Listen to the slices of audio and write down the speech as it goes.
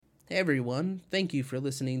Hey everyone, thank you for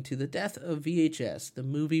listening to The Death of VHS, the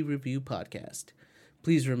movie review podcast.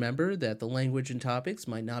 Please remember that the language and topics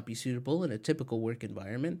might not be suitable in a typical work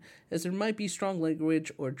environment, as there might be strong language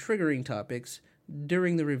or triggering topics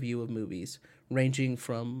during the review of movies, ranging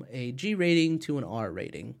from a G rating to an R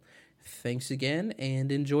rating. Thanks again, and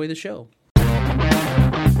enjoy the show.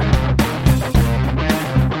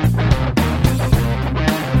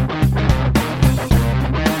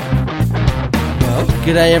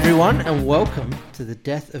 G'day everyone and welcome to The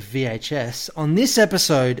Death of VHS. On this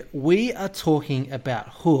episode, we are talking about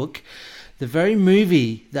Hook, the very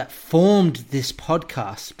movie that formed this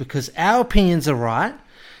podcast, because our opinions are right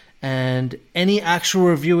and any actual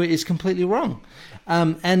reviewer is completely wrong.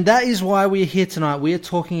 And that is why we're here tonight. We are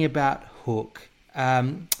talking about Hook.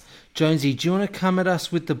 Jonesy, do you want to come at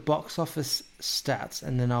us with the box office stats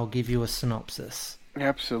and then I'll give you a synopsis?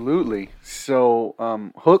 Absolutely. So,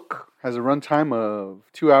 Hook has a runtime of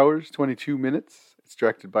 2 hours, 22 minutes. It's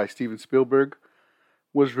directed by Steven Spielberg.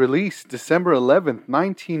 Was released December 11th,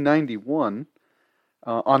 1991,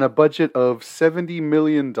 on a budget of $70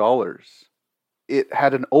 million. It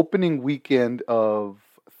had an opening weekend of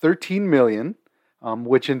 $13 million,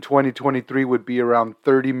 which in 2023 would be around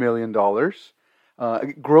 $30 million.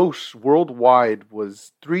 Gross worldwide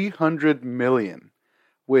was $300 million.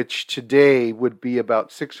 Which today would be about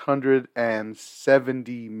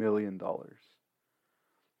 $670 million.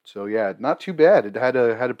 So yeah, not too bad. It had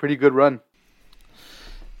a pretty good run.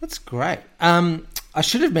 That's great. I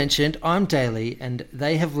should have mentioned I'm Daly, and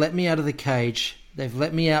they have let me out of the cage. They've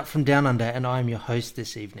let me out from down under, and I'm your host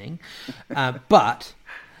this evening. But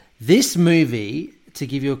this movie, to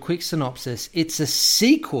give you a quick synopsis, it's a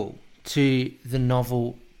sequel to the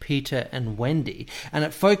novel Peter and Wendy, and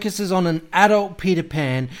it focuses on an adult Peter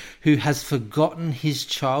Pan who has forgotten his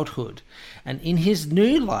childhood, and in his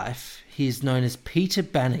new life he is known as Peter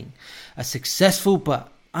Banning, a successful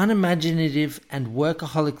but unimaginative and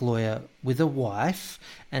workaholic lawyer with a wife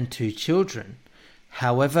and 2 children.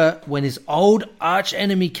 However, when his old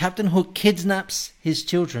arch-enemy Captain Hook kidnaps his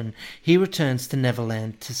children, he returns to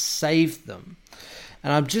Neverland to save them.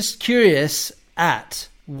 And I'm just curious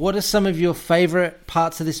what are some of your favorite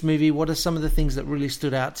parts of this movie? What are some of the things that really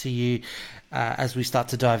stood out to you as we start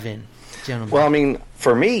to dive in, gentlemen? Well, I mean,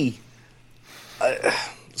 for me,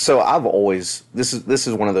 so I've always this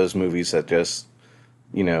is one of those movies that just,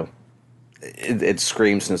 you know, it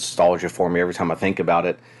screams nostalgia for me every time I think about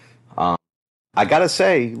it. I gotta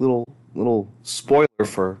say, little spoiler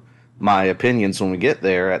for my opinions when we get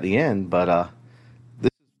there at the end, but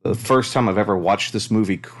this is the first time I've ever watched this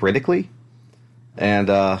movie critically. And,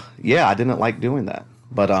 yeah, I didn't like doing that.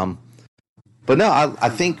 But no, I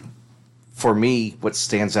think for me, what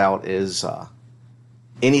stands out is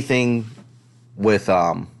anything with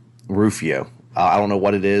Rufio. I don't know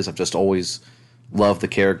what it is. I've just always loved the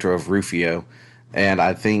character of Rufio. And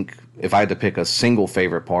I think if I had to pick a single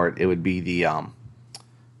favorite part, it would be the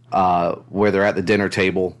where they're at the dinner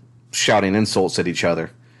table shouting insults at each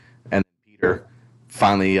other. And Peter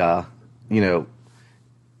finally,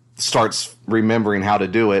 starts remembering how to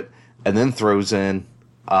do it, and then throws in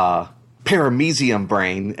paramecium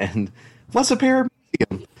brain. And what's a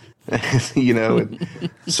paramecium? And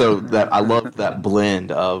so that I love that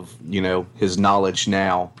blend of his knowledge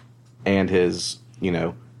now and his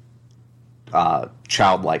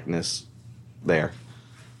childlikeness there.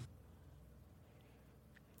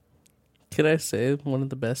 Can I say one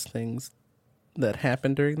of the best things that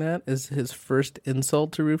happened during that is his first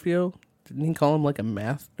insult to Rufio? Didn't he call him like a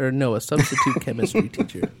substitute chemistry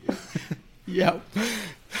teacher? Yep.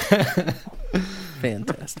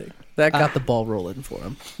 Fantastic. That got the ball rolling for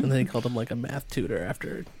him. And then he called him like a math tutor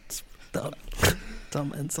after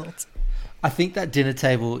dumb insults. I think that dinner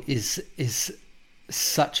table is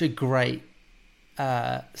such a great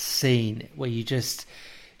scene where you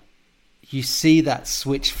see that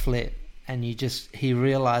switch flip and he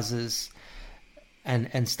realizes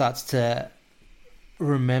and starts to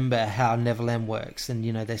remember how Neverland works, and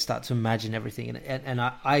they start to imagine everything, and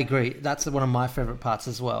I agree, that's one of my favorite parts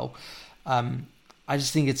as well. I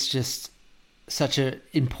just think it's just such an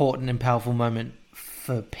important and powerful moment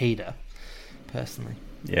for Peter personally.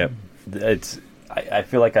 Yeah, I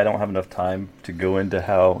feel like I don't have enough time to go into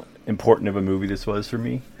how important of a movie this was for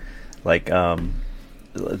me. Like I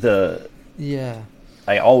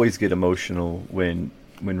always get emotional when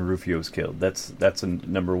Rufio's killed. That's a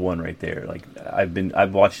number one right there. Like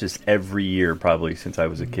I've watched this every year probably since I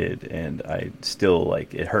was a kid, and I still,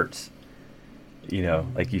 like, it hurts.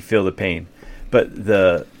 Like you feel the pain. But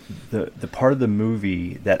the part of the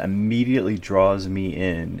movie that immediately draws me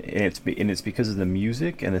in, and it's because of the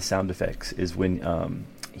music and the sound effects, is when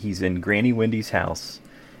he's in Granny Wendy's house,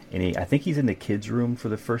 and I think he's in the kids' room for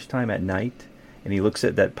the first time at night, and he looks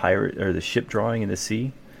at that pirate or the ship drawing in the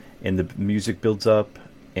sea, and the music builds up,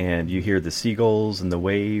 and you hear the seagulls and the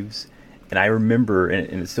waves, and I remember,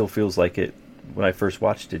 and it still feels like it when I first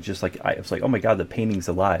watched it, just like I was like, oh my god, the painting's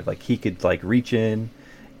alive. Like he could like reach in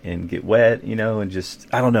and get wet, and just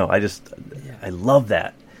I don't know. I love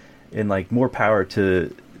that, and like more power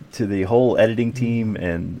to the whole editing team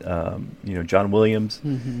and John Williams,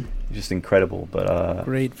 just incredible. But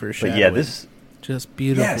great for shadowing. But yeah, this just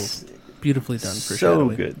beautiful, yes, beautifully done for so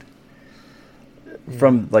shadowing. good.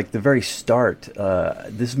 From like the very start,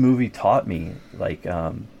 this movie taught me like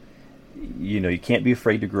you can't be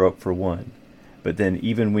afraid to grow up for one, but then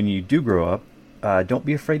even when you do grow up, don't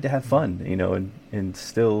be afraid to have fun, and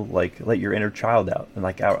still like let your inner child out. And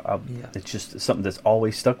like it's just something that's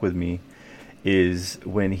always stuck with me is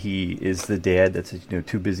when he is the dad that's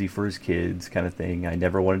too busy for his kids kind of thing. I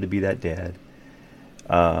never wanted to be that dad.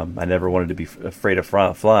 I never wanted to be afraid of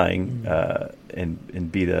flying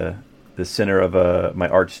and be the center of my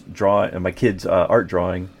art's drawing and my kids' art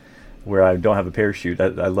drawing where I don't have a parachute.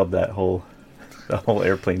 I love that whole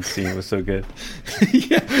airplane scene was so good.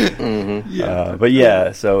 But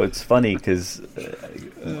yeah, so it's funny because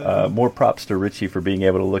more props to Richie for being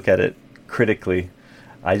able to look at it critically.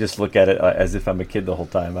 I just look at it as if I'm a kid the whole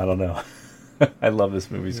time. I don't know. I love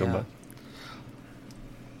this movie so much.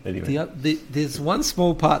 Anyway, there's one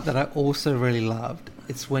small part that I also really loved.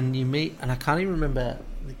 It's when you meet, and I can't even remember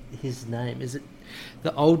his name. Is it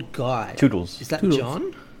the old guy? Toodles. Is that Toodles.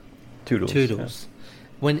 John? Toodles.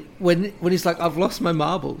 Yeah. When he's like, I've lost my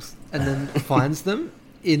marbles, and then finds them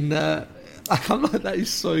in the. I'm like, that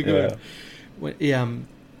is so good. Yeah.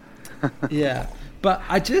 Yeah. But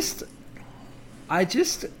I just,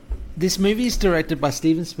 this movie is directed by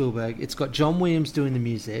Steven Spielberg. It's got John Williams doing the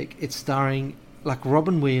music. It's starring like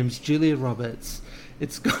Robin Williams, Julia Roberts.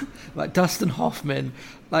 It's got like Dustin Hoffman.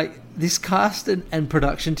 Like this cast and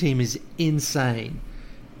production team is insane,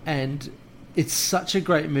 and it's such a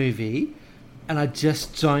great movie. And I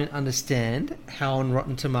just don't understand how on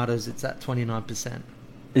Rotten Tomatoes it's at 29%.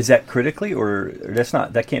 Is that critically or that's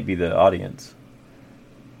not? That can't be the audience.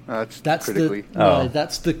 That's critically.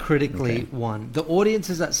 That's the critically one. The audience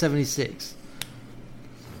is at 76.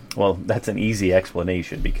 Well, that's an easy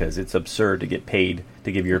explanation because it's absurd to get paid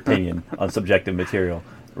to give your opinion on subjective material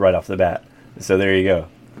right off the bat. So there you go.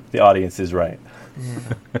 The audience is right.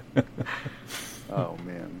 Yeah. Oh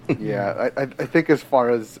man, yeah. I think as far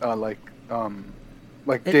as like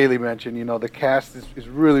Daly mentioned, the cast is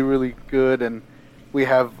really really good, and we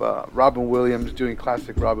have Robin Williams doing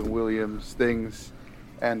classic Robin Williams things.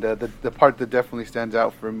 And the part that definitely stands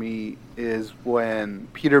out for me is when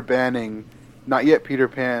Peter Banning, not yet Peter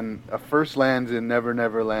Pan, first lands in Never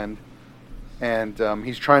Never Land. And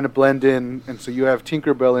he's trying to blend in. And so you have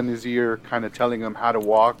Tinkerbell in his ear kind of telling him how to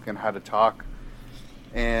walk and how to talk.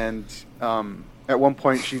 And at one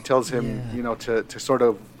point she tells him, to sort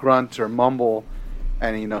of grunt or mumble.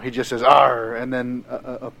 And, he just says, "Arr!" And then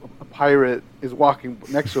a pirate is walking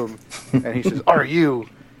next to him. And he says, "Are you?"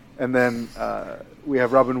 And then we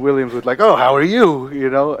have Robin Williams with like, "Oh, how are you?"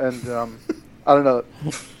 And I don't know.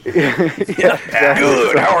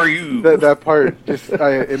 Good. How are you? That part just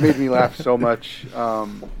it made me laugh so much.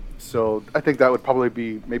 So I think that would probably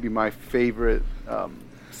be maybe my favorite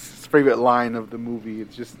line of the movie.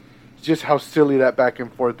 It's just how silly that back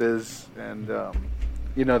and forth is, and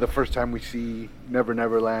the first time we see Never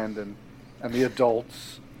Never Land and the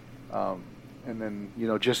adults. And then,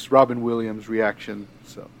 just Robin Williams' reaction.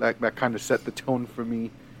 So that kind of set the tone for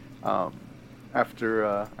me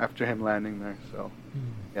after him landing there. So,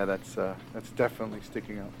 yeah, that's definitely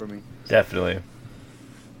sticking out for me. Definitely.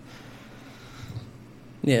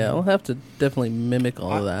 Yeah, I'll have to definitely mimic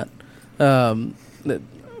all of that.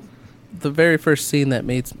 The very first scene that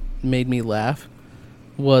made me laugh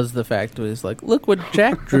was the fact that it was like, look what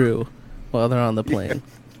Jack drew while they're on the plane.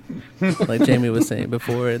 Like Jamie was saying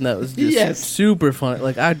before, and that was just super funny.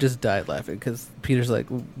 Like I just died laughing because Peter's like,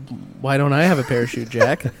 "Why don't I have a parachute,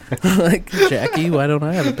 Jack?" Like Jackie, why don't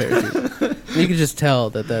I have a parachute? And you can just tell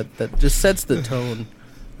that just sets the tone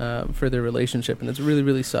for their relationship, and it's really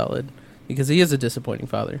really solid because he is a disappointing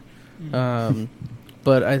father.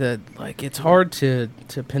 But I thought like it's hard to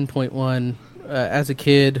pinpoint one. As a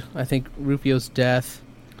kid, I think Rufio's death.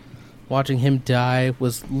 Watching him die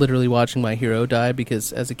was literally watching my hero die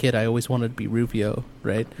because as a kid I always wanted to be Rufio,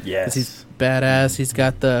 right? Yes. 'Cause he's badass. He's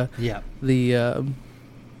got the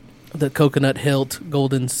coconut hilt,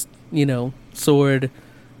 golden, sword,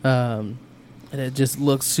 and it just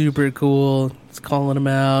looks super cool. It's calling him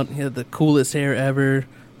out. He had the coolest hair ever.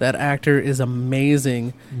 That actor is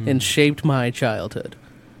amazing and shaped my childhood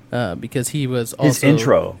because he was also... His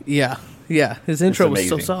intro. Yeah. His intro was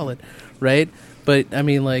so solid, right? But, I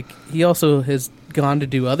mean, like, he also has gone to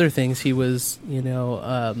do other things. He was,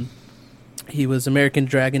 he was American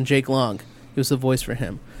Dragon Jake Long. He was the voice for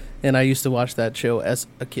him. And I used to watch that show as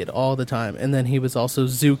a kid all the time. And then he was also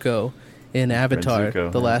Zuko in Avatar,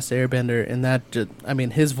 Zuko, The Last Airbender. And that,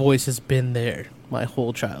 his voice has been there my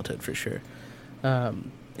whole childhood for sure.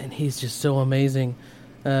 And he's just so amazing.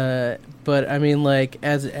 But I mean, like,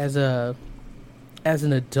 as an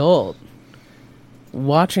adult,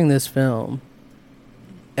 watching this film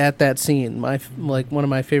at that scene, one of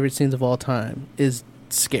my favorite scenes of all time, is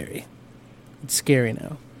scary. It's scary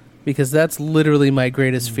now because that's literally my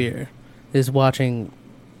greatest fear, is watching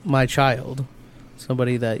my child,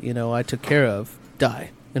 somebody that I took care of,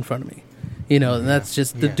 die in front of me. And that's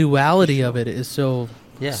just the duality of it is so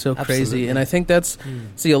crazy. Absolutely. And I think that's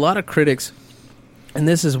see, a lot of critics, and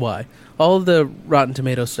this is why all of the Rotten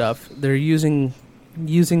Tomato stuff, they're using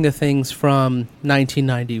the things from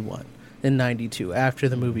 1991 and 92 after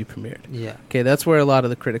the movie premiered. Yeah. Okay, that's where a lot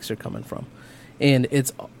of the critics are coming from. And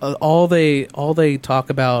it's all they talk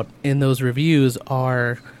about in those reviews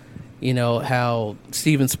are, how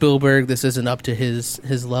Steven Spielberg, this isn't up to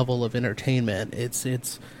his level of entertainment. It's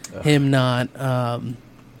him not.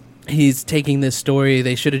 He's taking this story.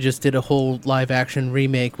 They should have just did a whole live action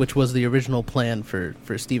remake, which was the original plan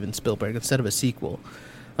for Steven Spielberg, instead of a sequel,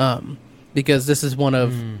 because this is one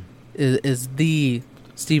of is the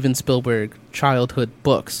Steven Spielberg childhood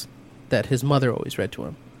books that his mother always read to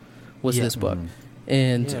him. Was this book.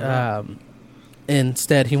 And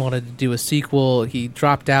instead he wanted to do a sequel. He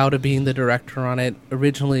dropped out of being the director on it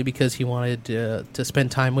originally because he wanted to spend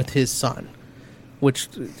time with his son, which,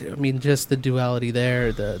 I mean, just the duality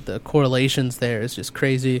there, the correlations there is just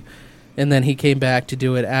crazy. And then he came back to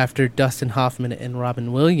do it after Dustin Hoffman and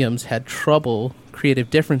Robin Williams had creative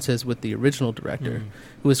differences with the original director,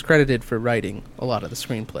 who was credited for writing a lot of the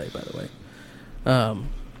screenplay, by the way.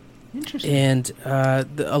 Interesting. And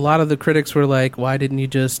a lot of the critics were like, why didn't you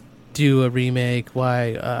just do a remake?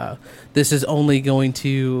 Why this is only going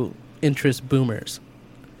to interest boomers.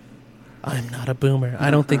 I'm not a boomer. I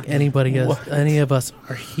don't think any of us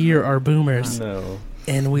are boomers. No.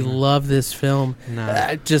 And we love this film.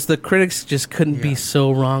 No. Just the critics just couldn't be so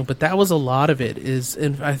wrong. But that was a lot of it.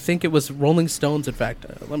 And I think it was Rolling Stones. In fact,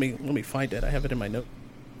 let me find it. I have it in my note.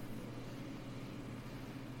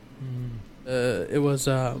 It was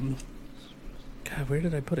God, where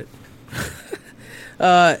did I put it?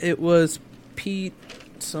 It was Pete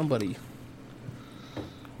somebody.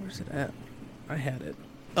 Where's it at? I had it.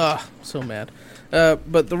 So mad.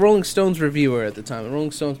 But the Rolling Stones reviewer at the time, the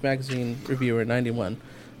Rolling Stones magazine reviewer in '91,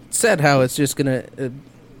 said how it's just gonna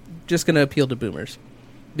appeal to boomers,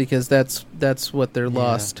 because that's what they're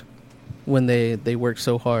lost when they work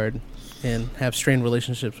so hard and have strained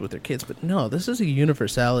relationships with their kids. But no, this is a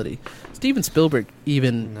universality. Steven Spielberg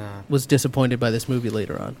even was disappointed by this movie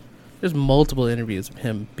later on. There's multiple interviews of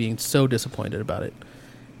him being so disappointed about it.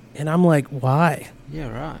 And I'm like, why? Yeah,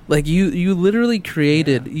 right. Like, you literally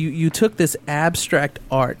created, you took this abstract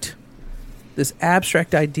art, this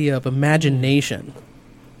abstract idea of imagination,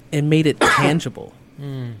 and made it tangible.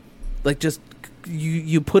 Like, just,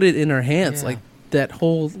 you put it in our hands. Like, that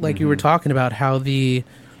whole, like you were talking about, how the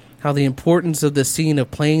importance of the scene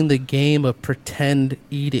of playing the game of pretend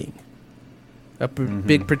eating, a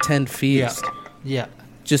big pretend feast,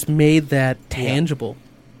 just made that tangible.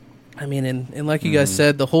 I mean, and like you guys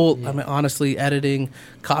said, the whole, I mean, honestly, editing,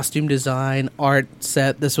 costume design, art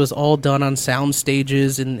set, this was all done on sound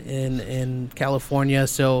stages in California.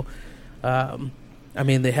 So, I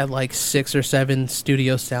mean, they had like 6 or 7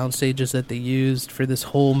 studio sound stages that they used for this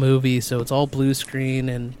whole movie. So it's all blue screen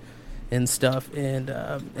and stuff, and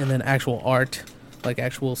then actual art, like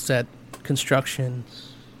actual set construction,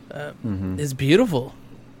 is beautiful.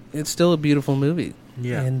 It's still a beautiful movie.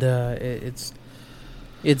 Yeah, and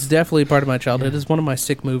it's definitely part of my childhood. It's one of my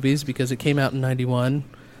sick movies because it came out in '91.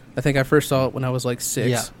 I think I first saw it when I was like 6.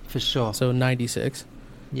 Yeah, for sure. So '96.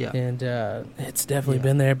 Yeah, and it's definitely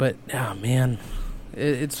been there. But oh man,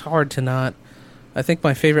 it's hard to not. I think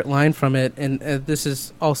my favorite line from it, and this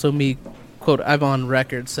is also me. Quote, I've on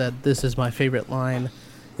record said this is my favorite line,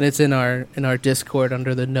 and it's in our Discord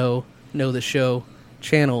under the Know the Show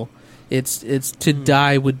channel. It's to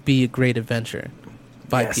die would be a great adventure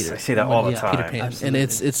by Peter. I see that all the time. Peter Pan. Absolutely. And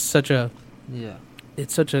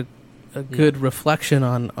it's such a good reflection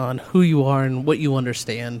on who you are and what you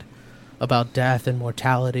understand about death and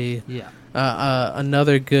mortality. Yeah.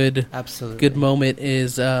 Another good moment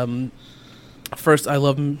is first, I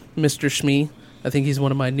love Mr. Shmee. I think he's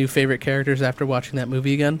one of my new favorite characters after watching that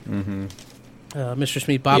movie again. Mm-hmm. Mr.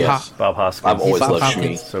 Smee, Bob Hoskins. I've always Bob loved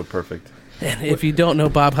Hopkins. Shmi. So perfect. And if you don't know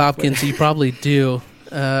Bob Hopkins, you probably do.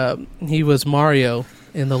 He was Mario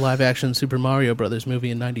in the live-action Super Mario Brothers movie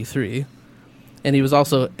in '93, and he was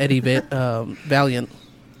also Eddie Valiant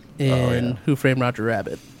in Who Framed Roger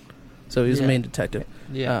Rabbit. So he was the main detective.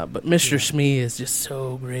 Yeah. But Mr. Smee is just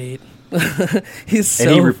so great. He's so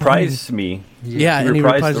And he funny. reprised Smee. Yeah, He and he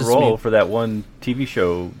reprised the reprises role Smee. for that one TV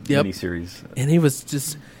show Yep. miniseries. And he was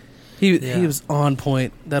just he was on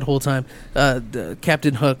point that whole time.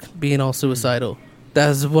 Captain Hook being all suicidal.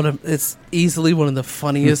 That's it's easily one of the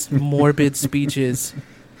funniest morbid speeches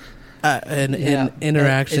and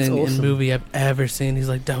interaction it's in awesome. movie I've ever seen. He's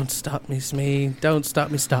like, "Don't stop me, Smee. Don't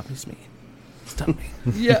stop me, Smee. Stop me.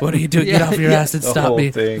 Yeah. What are you doing? Get off your ass and The stop whole me."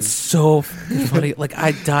 thing. It's so funny. Like,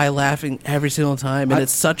 I die laughing every single time, and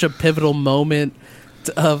it's such a pivotal moment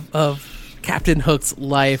of Captain Hook's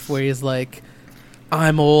life where he's like,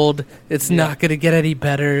 "I'm old. It's not going to get any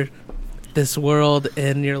better, this world."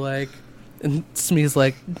 And you're like, and Smee's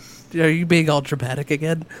like, "Are you being all dramatic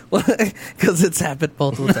again?" Because it's happened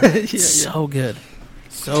multiple times. So good.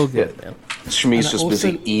 So good, man. Shmi's And just I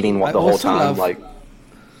busy also- eating I the whole also time. love- Like,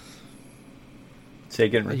 Say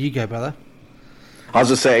again. You go, brother. I was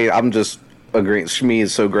just saying, I'm just agreeing. Shmi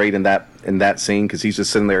is so great in that scene because he's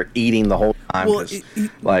just sitting there eating the whole time. Well, just,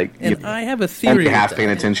 like, And I have a theory. and half with paying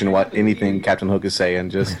that. attention to what anything Captain Hook is saying.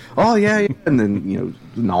 Just, oh yeah, and then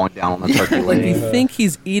gnawing down on the turkey Like, you leg. think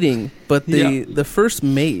he's eating, but the first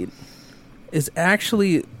mate is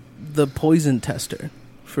actually the poison tester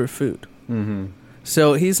for food. Mm-hmm.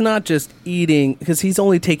 So he's not just eating, because he's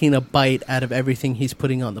only taking a bite out of everything he's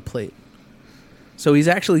putting on the plate. So he's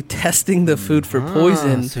actually testing the food for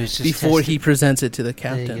poison so he's just before testing. he presents it to the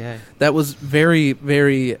There you captain. go. That was very,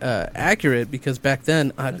 very accurate, because back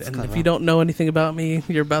then, and if clever. you don't know anything about me,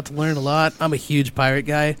 you're about to learn a lot. I'm a huge pirate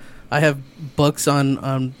guy. I have books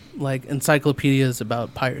on like encyclopedias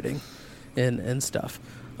about pirating and stuff.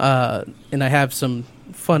 And I have some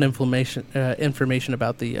fun information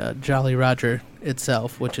about the Jolly Roger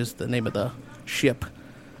itself, which is the name of the ship.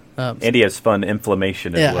 And he has fun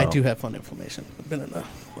inflammation as Yeah, well. I do have fun inflammation. I've been in the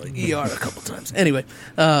ER a couple times. Anyway,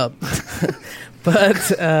 but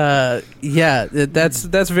that's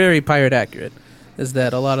very pirate accurate. Is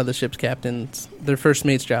that a lot of the ship's captains, their first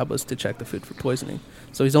mate's job was to check the food for poisoning.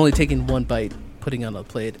 So he's only taking one bite, putting on a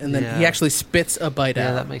plate, and then he Yeah. actually spits a bite out.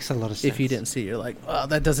 Yeah, that makes a lot of sense. If you didn't see, you're like, "Oh,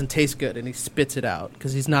 that doesn't taste good," and he spits it out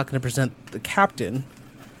because he's not going to present the captain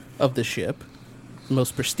of the ship, the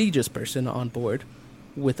most prestigious person on board,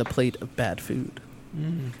 with a plate of bad food.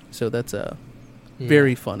 So that's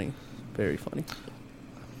very funny, very funny.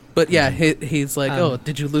 But yeah, he's like, "Oh,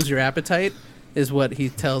 did you lose your appetite?" Is what he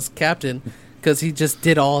tells Captain, because he just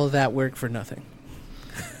did all of that work for nothing.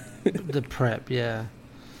 The prep, yeah.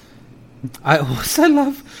 I also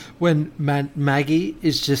love when Maggie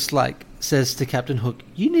is just like says to Captain Hook,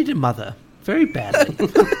 "You need a mother very badly."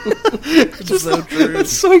 Just so true.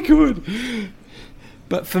 It's so good.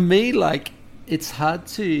 But for me, like, it's hard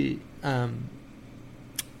to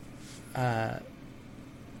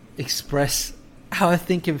express how I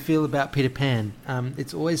think and feel about Peter Pan.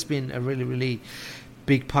 It's always been a really, really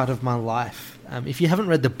big part of my life. If you haven't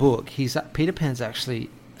read the book, Peter Pan's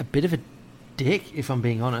actually a bit of a dick, if I'm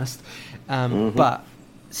being honest, but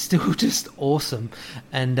still just awesome.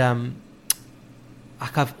 And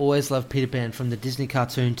like, I've always loved Peter Pan, from the Disney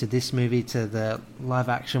cartoon to this movie to the live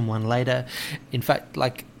action one later. In fact,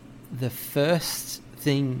 like, the first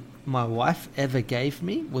thing my wife ever gave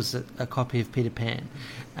me was a copy of Peter Pan,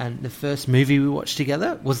 and the first movie we watched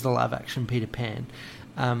together was the live action Peter Pan.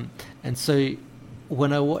 And so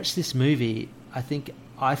when I watch this movie, I think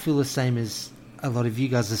I feel the same as a lot of you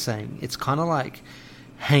guys are saying. It's kind of like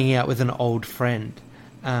hanging out with an old friend.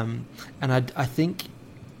 And I think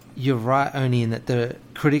you're right, Oni, in that the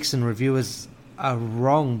critics and reviewers are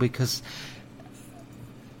wrong, because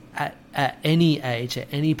at any age, at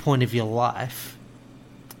any point of your life,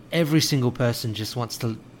 every single person just wants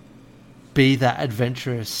to be that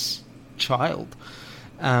adventurous child,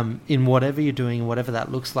 in whatever you're doing, whatever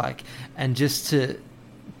that looks like. And just to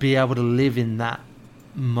be able to live in that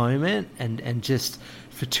moment and just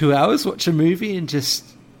for 2 hours watch a movie and just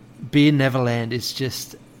be in Neverland is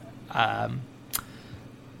just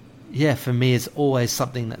for me, it's always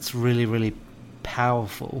something that's really, really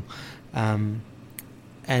powerful. And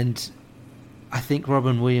I think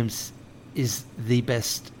Robin Williams is the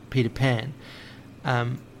best Peter Pan.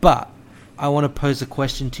 But I want to pose a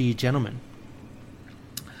question to you gentlemen.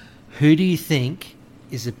 Who do you think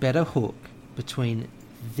is a better Hook between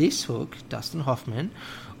this Hook, Dustin Hoffman,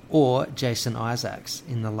 or Jason Isaacs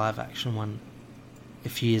in the live-action one a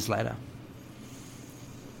few years later.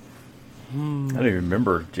 I don't even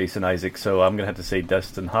remember Jason Isaacs, so I'm going to have to say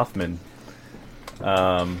Dustin Hoffman.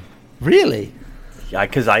 Really? Yeah,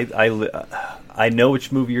 because I know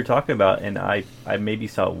which movie you're talking about, and I maybe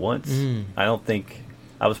saw it once. I don't think...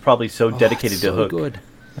 I was probably so dedicated to Hook good.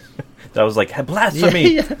 that I was like,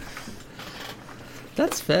 blasphemy! Yeah.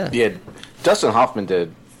 That's fair. Yeah, Dustin Hoffman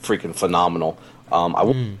did freaking phenomenal.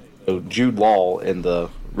 Jude Law in the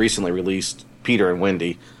recently released Peter and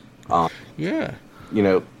Wendy. Yeah. You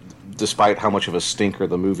know, despite how much of a stinker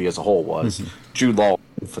the movie as a whole was, Jude Law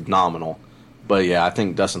phenomenal. But yeah, I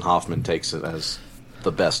think Dustin Hoffman takes it as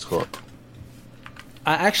the best Hook.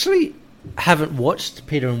 I actually haven't watched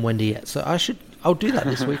Peter and Wendy yet, so I'll do that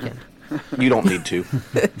this weekend. You don't need to.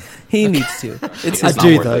 He needs to. It's I his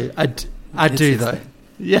do worth though. it. I It's do his though. thing.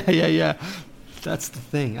 Yeah. That's the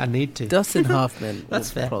thing. I need to. Dustin Hoffman.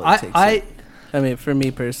 That's will fair. probably take it. I mean, for me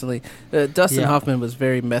personally, Dustin Yeah. Hoffman was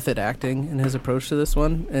very method acting in his approach to this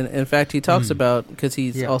one. And in fact, he talks about, because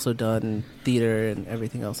he's also done theater and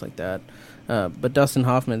everything else like that. But Dustin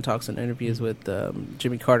Hoffman talks in interviews with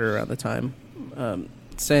Jimmy Carter around the time,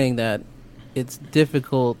 saying that it's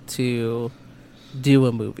difficult to do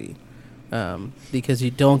a movie because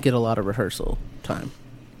you don't get a lot of rehearsal time.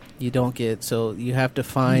 So you have to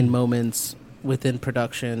find moments within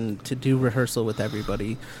production to do rehearsal with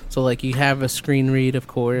everybody. So like you have a screen read, of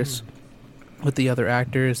course, with the other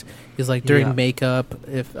actors. Is like during makeup,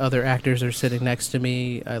 if other actors are sitting next to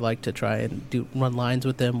me, I like to try and run lines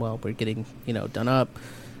with them while we're getting done up.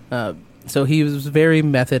 So he was very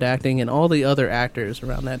method acting, and all the other actors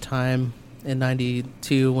around that time in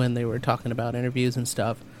 '92 when they were talking about interviews and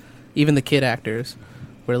stuff, even the kid actors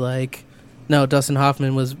were like, no, Dustin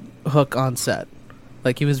Hoffman was Hook on set.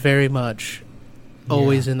 Like he was very much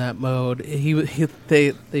always in that mode.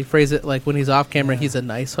 They phrase it like when he's off camera, he's a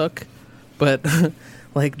nice Hook, but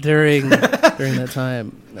like during that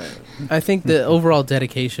time, I think the overall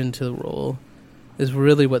dedication to the role is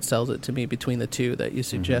really what sells it to me between the two that you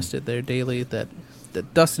suggested there, Daly. That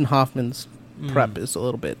Dustin Hoffman's prep is a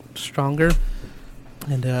little bit stronger,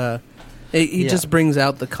 and he just brings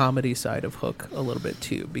out the comedy side of Hook a little bit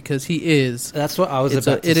too, because he is. That's what I was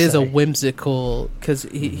about to say. It is a whimsical, because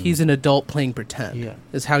he's an adult playing pretend. Yeah.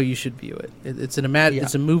 Is how you should view it. It's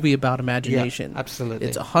a movie about imagination. Yeah, absolutely.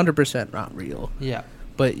 It's 100% not real. Yeah.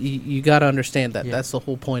 But you got to understand that that's the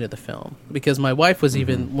whole point of the film. Because my wife was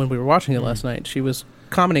even, when we were watching it last night, she was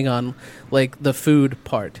commenting on like the food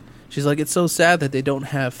part. She's like, it's so sad that they don't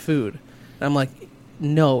have food. And I'm like,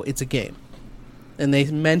 no, it's a game. And they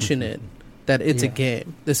mention it, that it's a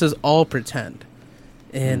game. This is all pretend.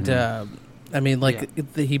 And I mean,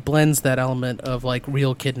 like he blends that element of like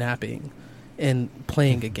real kidnapping and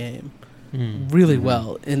playing a game really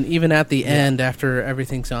well. And even at the end, after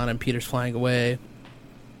everything's on and Peter's flying away,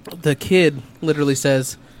 the kid literally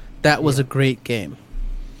says, that was a great game.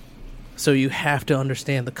 So you have to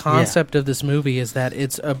understand the concept of this movie is that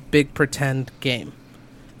it's a big pretend game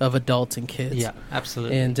of adults and kids. Yeah,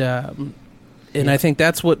 absolutely. And I think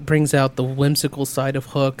that's what brings out the whimsical side of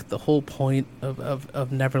Hook, the whole point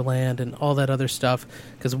of Neverland and all that other stuff.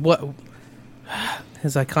 Because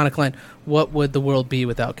his iconic line, what would the world be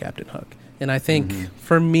without Captain Hook? And I think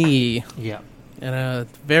for me, in a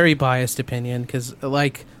very biased opinion, because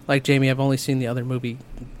like Jamie, I've only seen the other movie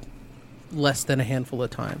less than a handful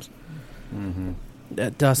of times.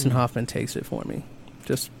 That Dustin Hoffman takes it for me,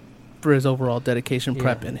 just for his overall dedication,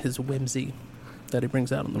 prep, and his whimsy that he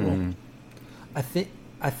brings out in the role. I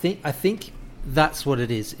think that's what it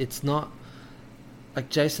is. It's not like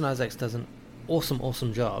Jason Isaacs does an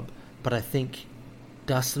awesome job, but I think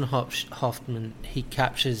Dustin Hoffman, he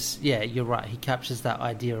captures. Yeah, you're right. He captures that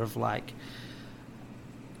idea of like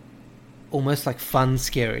almost like fun,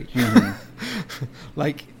 scary.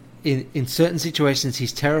 Like in certain situations,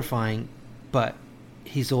 he's terrifying, but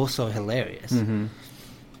he's also hilarious. And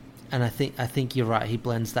I think you're right. He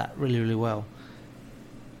blends that really well.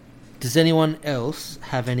 Does anyone else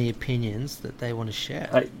have any opinions that they want to share?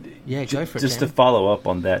 Go for it. Just to follow up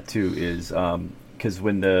on that too is because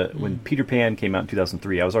when Peter Pan came out in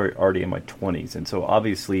 2003, I was already in my 20s, and so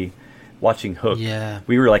obviously watching Hook,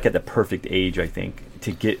 we were like at the perfect age, I think,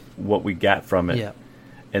 to get what we got from it,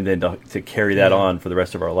 and then to carry that on for the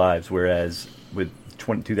rest of our lives. Whereas with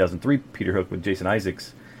 2003 Peter Hook with Jason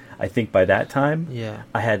Isaacs, I think by that time,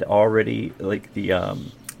 I had already like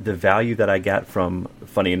the value that I got from,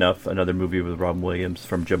 funny enough, another movie with Robin Williams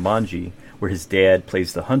from Jumanji, where his dad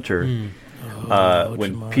plays the hunter.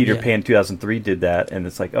 When Peter Pan 2003 did that, and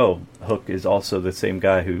it's like, oh, Hook is also the same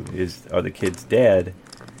guy who are the kid's dad.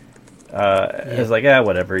 I was like,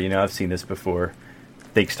 whatever. I've seen this before.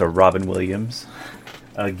 Thanks to Robin Williams,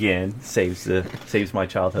 again, saves my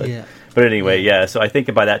childhood. Yeah. But anyway, so I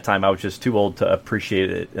think by that time I was just too old to appreciate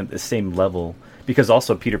it at the same level, because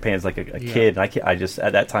also Peter Pan's like a kid, and I just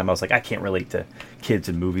at that time I was like, I can't relate to kids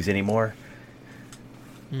in movies anymore.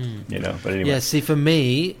 But anyway. Yeah, see, for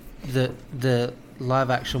me, the live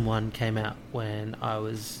action one came out when I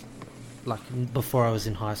was before I was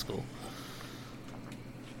in high school.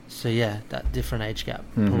 So yeah, that different age gap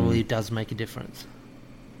probably does make a difference.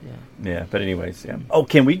 Yeah, but anyways, yeah. Oh,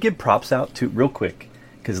 can we give props out to real quick?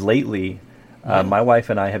 Because lately, my wife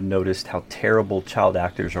and I have noticed how terrible child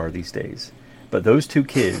actors are these days. But those two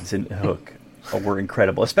kids in Hook were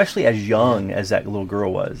incredible, especially as young as that little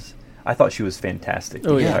girl was. I thought she was fantastic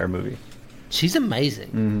the entire movie. She's amazing.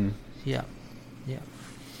 Mm-hmm. Yeah.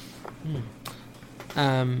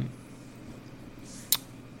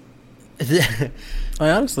 I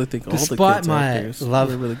honestly think all the Despite kids my actors love-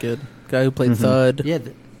 were really good. Guy who played Thud, Yeah,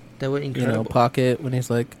 they were incredible. Pocket, when he's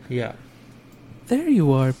like, Yeah. there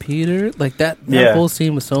you are, Peter. Like, that Yeah. whole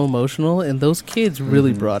scene was so emotional, and those kids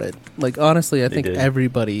really brought it. Like, honestly, I think did.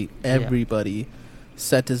 everybody,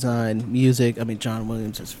 set design, music. I mean, John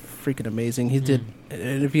Williams is freaking amazing. He did,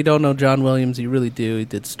 and if you don't know John Williams, you really do. He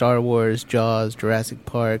did Star Wars, Jaws, Jurassic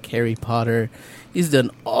Park, Harry Potter. He's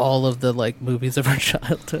done all of the, movies of our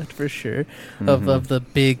childhood, for sure, of the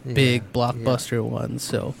big blockbuster ones.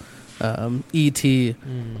 So, E.T.,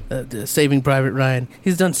 Saving Private Ryan.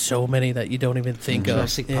 He's done so many that you don't even think of.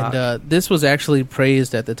 Jurassic Park. And this was actually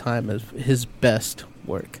praised at the time as his best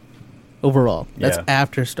work overall. That's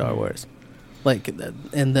after Star Wars.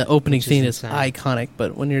 And the opening Which is scene is insane. iconic,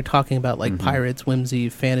 but when you're talking about, pirates, whimsy,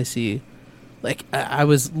 fantasy, I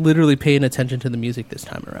was literally paying attention to the music this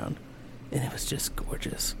time around, and it was just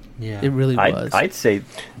gorgeous. Yeah. It really was. I'd say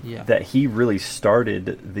Yeah. that he really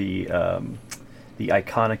started the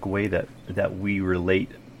iconic way that we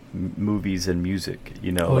relate movies and music.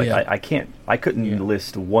 I couldn't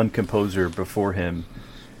list one composer before him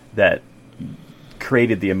that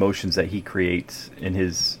created the emotions that he creates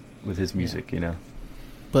with his music.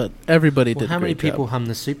 But everybody Well, did. how many a great people job. hum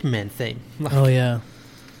the Superman theme? Oh yeah,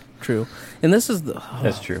 true. And this is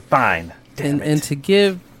That's true. Fine. Damn and it. to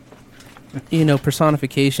give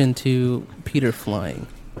personification to Peter flying.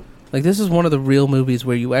 This is one of the real movies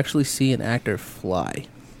where you actually see an actor fly.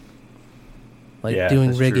 Doing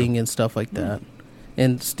that's rigging true. and stuff like that.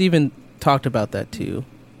 And Steven talked about that too.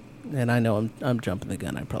 And I know I'm jumping the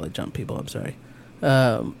gun. I probably jump people. I'm sorry.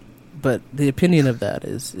 But the opinion of that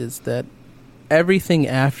is that everything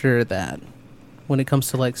after that, when it comes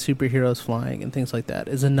to superheroes flying and things like that,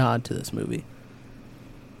 is a nod to this movie.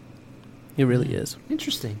 It really is.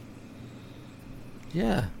 Interesting.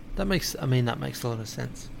 Yeah, that makes a lot of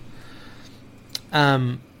sense.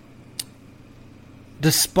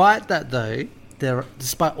 Despite that, though,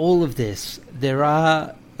 despite all of this, there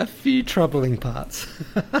are a few troubling parts.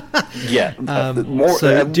 Yeah. More,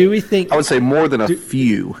 so, do we think? I would say more than a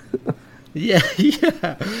few. Yeah.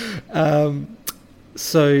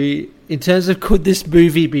 So, in terms of could this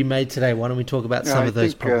movie be made today, why don't we talk about some of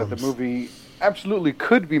those problems? The movie absolutely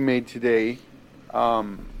could be made today.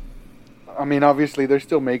 Obviously, they're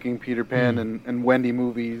still making Peter Pan and Wendy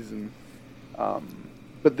movies,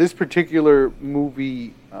 but this particular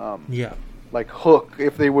movie, like Hook,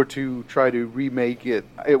 if they were to try to remake it,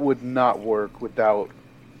 it would not work without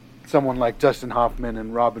someone like Dustin Hoffman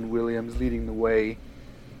and Robin Williams leading the way.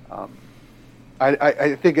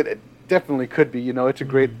 I think it definitely could be. It's a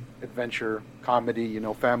great adventure comedy,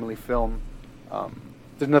 family film.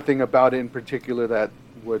 There's nothing about it in particular that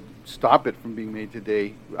would stop it from being made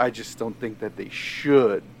today. I just don't think that they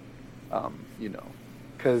should,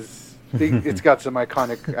 because it's got some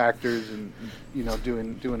iconic actors and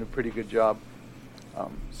doing a pretty good job.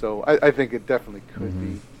 So I think it definitely could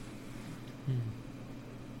be.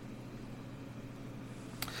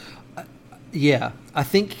 Yeah, I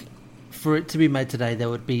think for it to be made today, there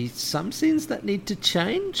would be some scenes that need to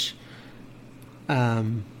change.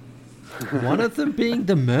 One of them being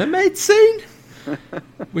the mermaid scene,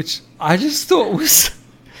 which I just thought was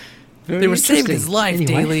very They were saving his interesting. life,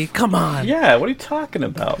 Anyway. Daly. Come on. Yeah, what are you talking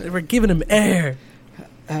about? They were giving him air.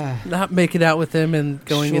 Not making out with him and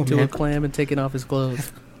going Sure, into man. a clam and taking off his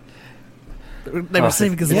clothes. They were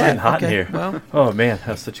saving his It's life. getting hot okay, in here. well. Oh man, that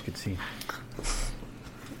was such a good scene.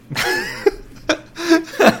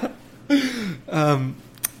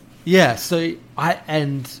 Yeah, so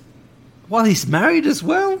while he's married as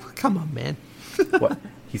well, come on, man. What?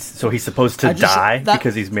 He's supposed to I just- die that-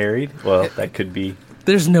 because he's married? Well, that could be.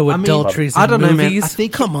 There's no I mean, adulteries I in don't know, man. movies. I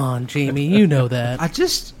think- Come on, Jamie. You know that. I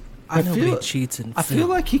just Nobody cheats in film. I feel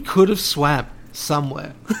like he could have swam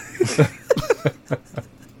somewhere.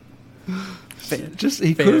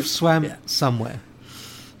 He could have swam somewhere.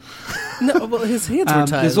 No, well, his hands were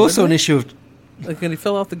tied. There's also an issue of like when he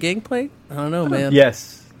fell off the gangplank. I don't know, man.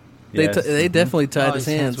 Yes. They definitely tied his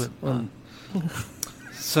hands.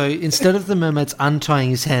 So instead of the mermaids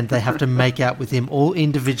untying his hand, they have to make out with him all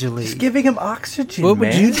individually. Just giving him oxygen. What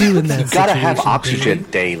would you do in that? You gotta have oxygen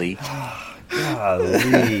daily.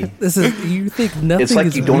 Golly. You think nothing It's like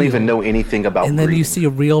is you don't real, even know anything about and then you breathing. see a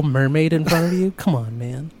real mermaid in front of you. Come on,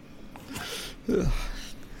 man.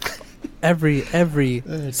 Every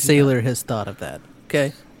sailor has thought of that.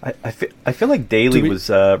 Okay. I feel like Daly was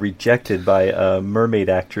rejected by a mermaid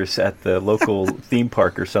actress at the local theme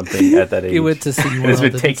park or something at that age. He went to see and has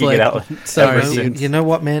been taking it out. Sorry, you know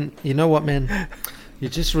what, man? You're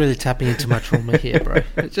just really tapping into my trauma here, bro.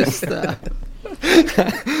 It's just. All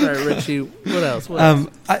right, Richie. What else?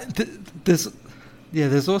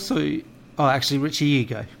 There's also. Oh, actually, Richie, you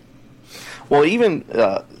go. Well, even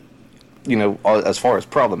as far as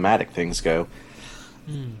problematic things go,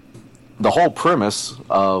 the whole premise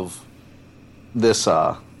of this,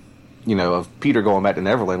 of Peter going back to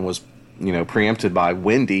Neverland was, preempted by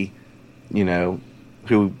Wendy,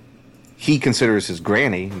 who he considers his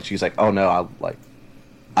granny, and she's like, "Oh no,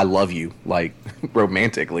 I love you, like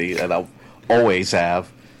romantically, and I'll always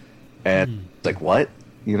have." And it's like, what?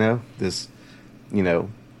 This,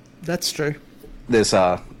 That's true. this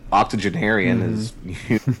octogenarian is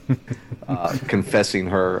confessing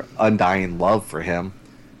her undying love for him.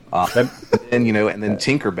 And then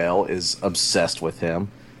Tinkerbell is obsessed with him.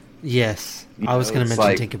 Yes, I was going to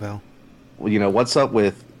mention Tinkerbell. Well, what's up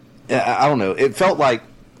with? I don't know. It felt like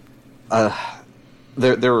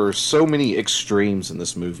there were so many extremes in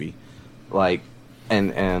this movie,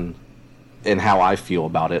 and how I feel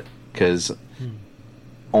about it. Because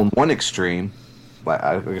on one extreme, like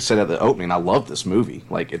I said at the opening, I love this movie.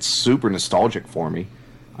 Like, it's super nostalgic for me.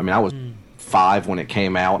 I mean, I was 5 when it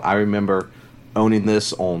came out. I remember owning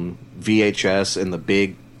this on VHS in the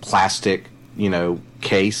big plastic,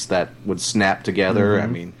 case that would snap together. I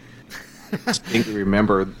mean, I distinctly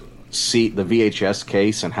remember the VHS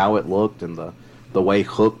case and how it looked and the way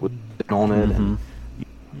Hook was on it. And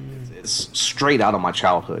it's straight out of my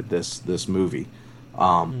childhood, this movie.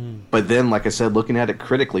 But then, like I said, looking at it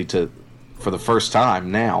critically for the first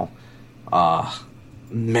time now,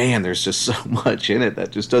 man, there's just so much in it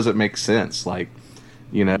that just doesn't make sense. Like,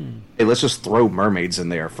 hey, let's just throw mermaids in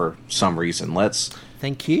there for some reason.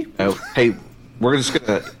 Thank you. Hey, we're just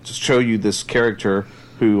gonna show you this character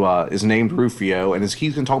who is named Rufio, and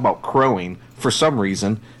he's gonna talk about crowing for some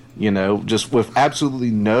reason. Just with absolutely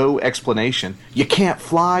no explanation. You can't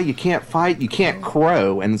fly, you can't fight, you can't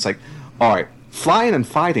crow, and it's like, all right, flying and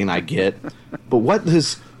fighting I get, but what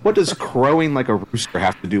does crowing like a rooster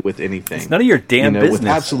have to do with anything? It's none of your damn business. With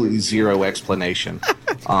absolutely zero explanation.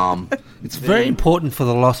 It's very important for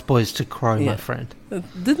the Lost Boys to crow, my friend.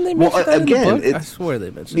 Didn't they mention that again, in the book? I swear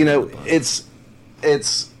they mentioned it. In the book.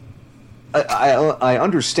 It's I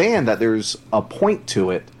understand that there's a point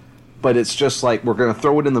to it, but it's just like we're going to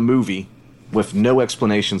throw it in the movie with no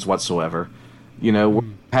explanations whatsoever. We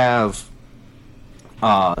have,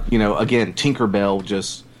 again, Tinkerbell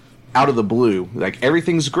just out of the blue, like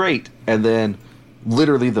everything's great, and then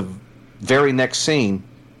literally the very next scene,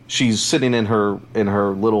 she's sitting in her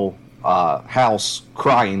little house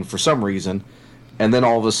crying for some reason, and then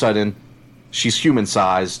all of a sudden she's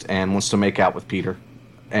human-sized and wants to make out with Peter.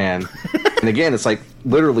 And again, it's like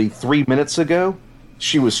literally 3 minutes ago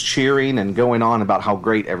she was cheering and going on about how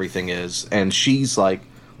great everything is, and she's like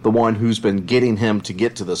the one who's been getting him to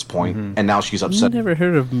get to this point, and now she's upset. You never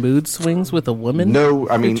heard of mood swings with a woman? No,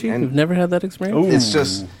 I mean, you've never had that experience? It's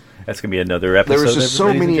just that's gonna be another episode. There was just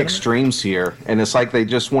so many extremes here, and it's like they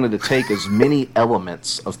just wanted to take as many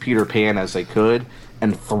elements of Peter Pan as they could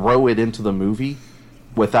and throw it into the movie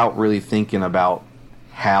without really thinking about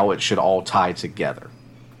how it should all tie together.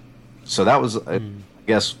 So that was, I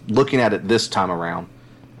guess, looking at it this time around,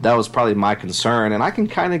 that was probably my concern, and I can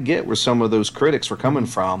kind of get where some of those critics were coming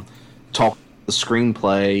from, talking the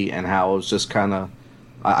screenplay and how it was just kind of.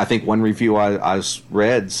 I think one review I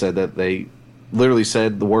read said that they literally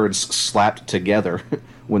said the words "slapped together"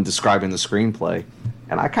 when describing the screenplay,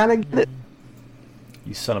 and I kind of get it.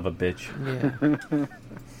 You son of a bitch!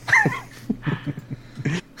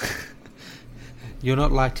 Yeah. You're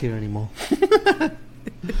not liked here anymore.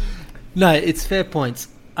 No, it's fair points.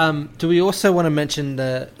 Do we also want to mention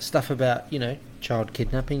the stuff about, child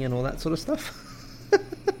kidnapping and all that sort of stuff?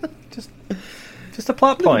 just a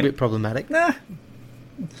plot point. A bit problematic. Nah.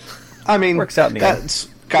 I mean, works out in the that's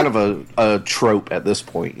kind of a trope at this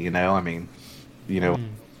point, you know. I mean, you know,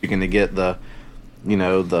 you're going to get the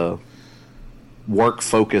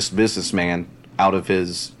work-focused businessman out of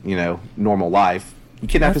his, normal life. You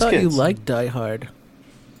kidnap his kids. I thought you liked Die Hard.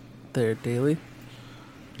 There, Daly.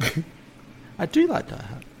 I do like Die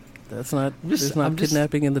Hard. There's not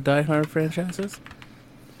kidnapping in the Die Hard franchises?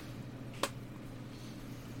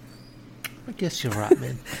 I guess you're right,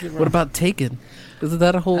 man. What about Taken? Isn't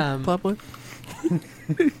that a whole plot point?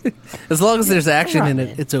 As long as there's action in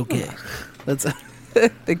it, it's okay. That's right.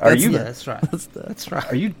 That's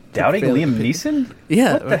right. Are you doubting Liam Neeson?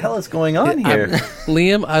 Yeah. What the hell is going on here?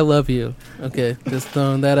 Liam, I love you. Okay, just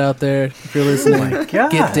throwing that out there. If you're listening,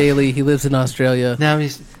 get Daly. He lives in Australia. Now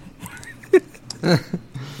he's...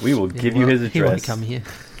 We will give you his address. He won't come here.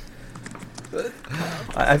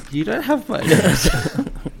 You don't have my address.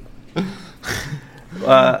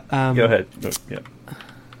 Go ahead. Yeah.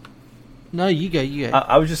 No, you go.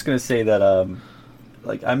 I was just going to say that,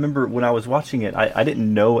 I remember when I was watching it, I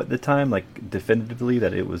didn't know at the time, definitively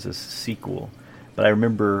that it was a sequel. But I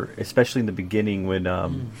remember, especially in the beginning, when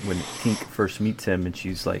Tink first meets him, and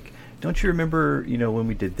she's like, "Don't you remember, when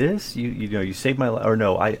we did this? You saved my life." Or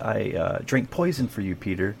no, I drank poison for you,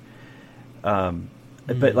 Peter.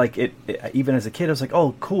 But even as a kid, I was like,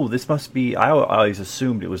 "Oh, cool! This must be." I always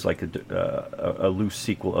assumed it was like a loose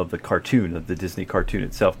sequel of the cartoon, of the Disney cartoon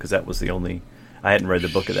itself, because that was the only. I hadn't read the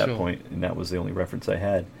book at that point, and that was the only reference I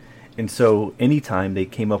had. And so, anytime they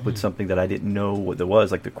came up with something that I didn't know what it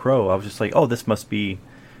was, like the Crow, I was just like, "Oh, this must be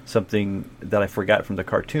something that I forgot from the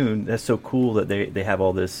cartoon." That's so cool that they have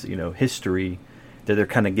all this, history that they're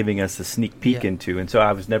kind of giving us a sneak peek into. And so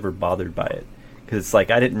I was never bothered by it. Because it's like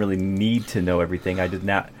I didn't really need to know everything. I did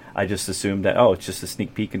not. I just assumed that it's just a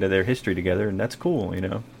sneak peek into their history together, and that's cool,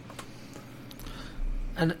 And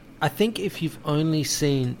I think if you've only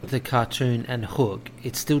seen the cartoon and Hook,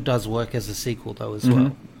 it still does work as a sequel though as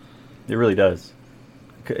well. It really does,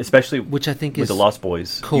 especially which I think with is the Lost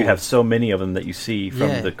Boys. Cool. You have so many of them that you see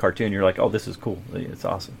from the cartoon. You're like, oh, this is cool. It's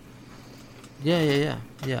awesome. Yeah.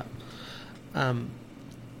 I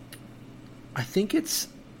think it's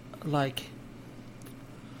like.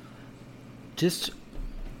 Just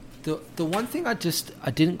the one thing I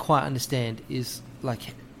didn't quite understand is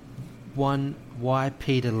one, why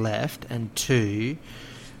Peter left, and two,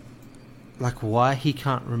 why he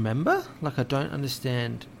can't remember. I don't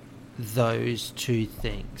understand those two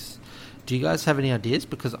things. Do you guys have any ideas?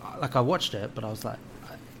 Because I watched it, but I was like,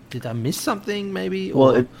 did I miss something maybe?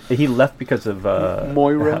 Well, he left because of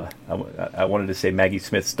Moira. I wanted to say Maggie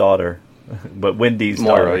Smith's daughter, but Wendy's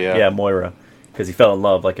Moira, daughter. Yeah, Moira. Because he fell in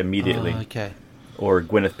love immediately. Okay. Or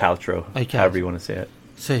Gwyneth Paltrow, however you want to say it.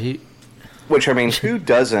 So Which, I mean, who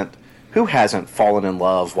hasn't fallen in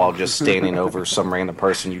love while just standing over some random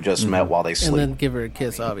person you just met while they sleep? And then give her a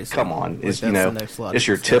kiss, obviously. Come on, it's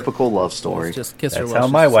your typical love story. Just kiss her. That's how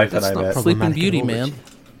my wife and I met. Sleeping Beauty, man.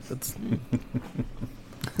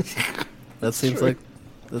 That seems like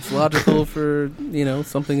that's logical for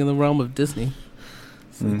something in the realm of Disney.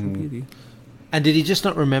 Sleeping Beauty. And did he just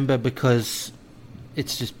not remember because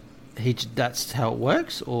it's just that's how it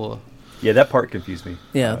works, or? Yeah, that part confused me.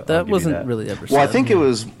 Yeah, that wasn't really ever said. Well, I think it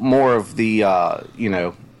was more of the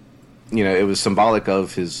it was symbolic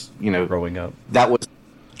of his growing up. That was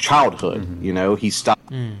childhood. He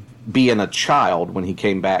stopped being a child when he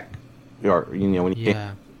came back, or when he came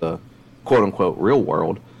to the quote unquote real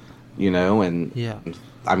world. And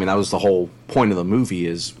I mean that was the whole point of the movie,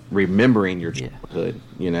 is remembering your childhood.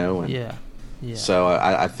 And so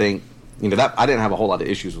I think that I didn't have a whole lot of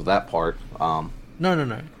issues with that part. No.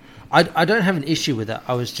 I don't have an issue with that.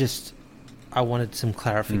 I wanted some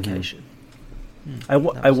clarification. I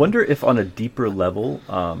wonder if on a deeper level,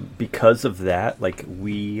 because of that,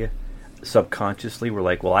 we subconsciously were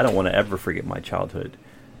like, well, I don't want to ever forget my childhood.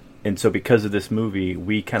 And so because of this movie,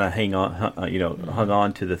 we kind of hung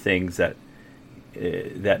on to the things that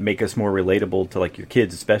make us more relatable to your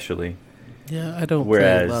kids, especially. Yeah, I don't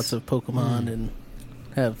play lots of Pokemon and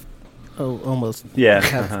have almost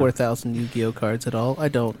have 4,000 Yu-Gi-Oh cards at all. I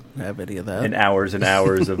don't have any of that. And hours of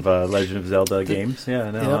Legend of Zelda games.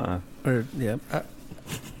 Yeah, no.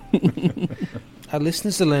 Our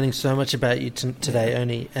listeners are learning so much about you today,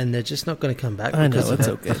 Oni, and they're just not going to come back. I know, it's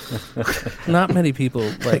okay. Not many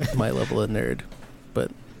people like my level of nerd,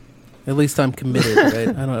 but at least I'm committed, right?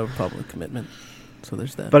 I don't have a problem with commitment. So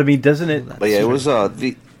there's that. But I mean, doesn't it? But yeah, it was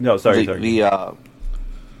sorry.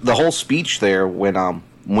 The whole speech there when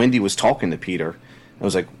Wendy was talking to Peter, I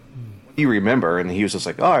was like, "What do you remember?" And he was just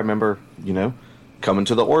like, "Oh, I remember, coming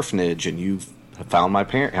to the orphanage, and you found my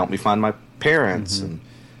helped me find my parents." And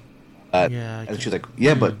and she's like,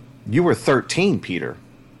 "Yeah, but you were 13, Peter.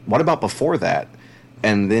 what about before that?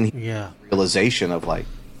 And then realization of like,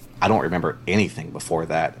 I don't remember anything before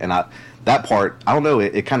that. And that part, I don't know,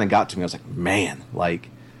 it kind of got to me. I was like, man, like,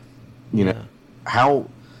 you know, how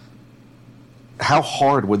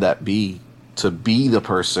hard would that be to be the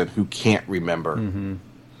person who can't remember?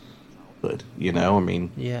 Good, you know, I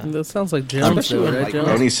mean, that sounds like Jones, though, right? Like Jones?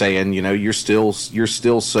 Tony's saying, you know, you're still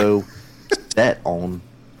so set on,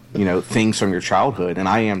 you know, things from your childhood, and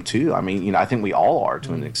I am too. I mean, you know, I think we all are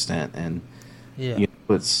to an extent, and you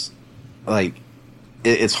know, it's like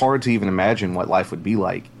it's hard to even imagine what life would be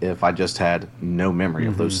like if I just had no memory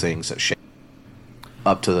of those things that shaped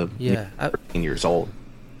up to the 13 years old.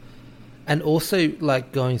 And also,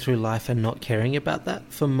 like, going through life and not caring about that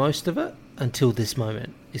for most of it until this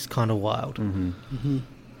moment is kind of wild.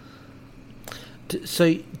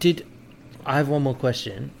 So, I have one more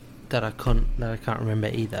question that I can't remember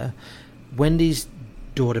either. Wendy's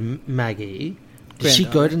daughter Maggie, did she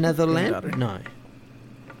go to Neverland? No,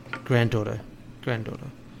 granddaughter.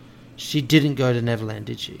 She didn't go to Neverland,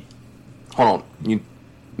 did she? Hold on,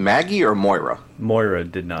 Maggie or Moira? Moira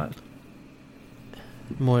did not.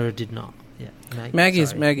 Moira did not. Yeah,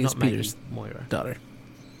 Maggie's Peter's Moira daughter.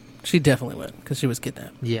 She definitely went because she was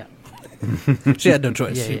kidnapped. Yeah. She had no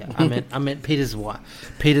choice. Yeah. I meant Peter's wife.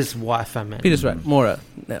 Peter's wife. I meant Peter's wife. Moira.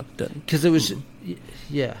 No, didn't. Because it was,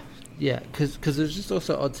 Because it was just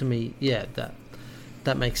also odd to me. Yeah,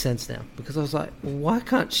 that makes sense now. Because I was like, why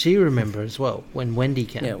can't she remember as well when Wendy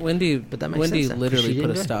can? Yeah, Wendy. But that makes Wendy sense literally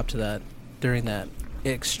put a stop to that during that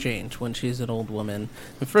exchange when she's an old woman.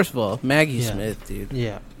 And first of all, Maggie Smith, dude.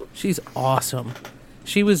 Yeah. She's awesome.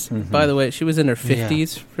 She was, by the way, she was in her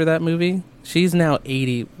 50s for that movie. She's now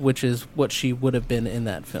 80, which is what she would have been in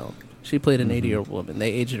that film. She played an 80-year-old woman.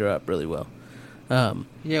 They aged her up really well. Wow.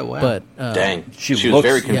 But dang, she was looks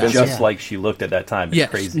very convincing. just like she looked at that time. It's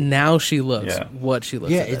crazy. Now she looks what she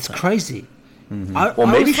looks. Yeah, at that it's time. crazy. Well,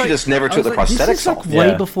 maybe she just never took the prosthetics this is like off.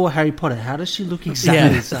 way before Harry Potter. How does she look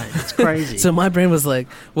exactly the same? It's crazy. So my brain was like,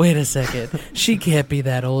 wait a second. She can't be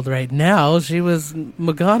that old right now. She was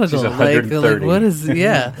McGonagall. She's 130. Like, what is,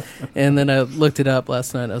 And then I looked it up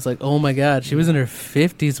last night. I was like, oh my God, she was in her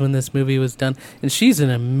 50s when this movie was done. And she's an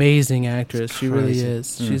amazing actress. She really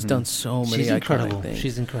is. She's done so many iconic things.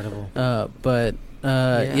 She's incredible.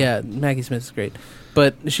 Maggie Smith is great.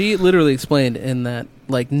 But she literally explained in that,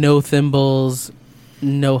 like, no thimbles,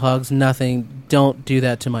 no hugs, nothing. Don't do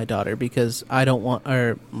that to my daughter because I don't want,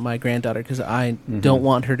 or my granddaughter, because I don't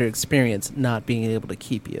want her to experience not being able to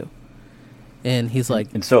keep you. And he's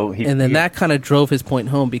like, and so that kind of drove his point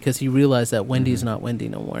home because he realized that Wendy's not Wendy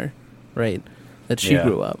no more, right? That she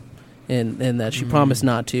grew up, and that she promised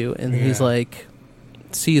not to. And he's like,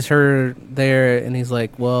 sees her there, and he's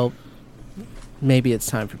like, well, maybe it's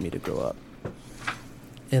time for me to grow up.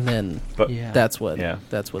 And then that's what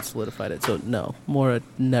solidified it. So no, Moira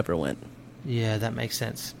never went. Yeah, that makes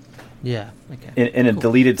sense. Yeah, okay. In a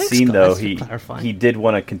deleted scene, guys, though, he did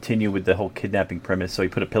want to continue with the whole kidnapping premise, so he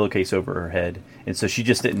put a pillowcase over her head, and so she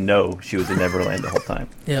just didn't know she was in Neverland the whole time.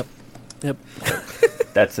 Yep.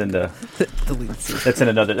 That's in the deleted scene.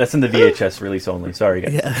 That's in the VHS release only. Sorry,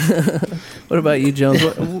 guys. Yeah. What about you, Jones?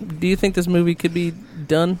 Do you think this movie could be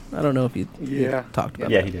done? I don't know if you talked about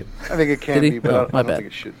that. Yeah, he did. I think it can be, but I don't think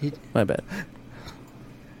it should. My bad.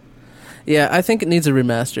 Yeah, I think it needs a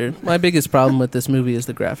remaster. My biggest problem with this movie is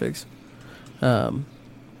the graphics.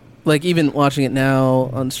 Like, even watching it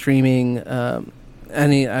now on streaming,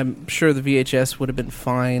 I'm sure the VHS would have been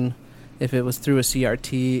fine if it was through a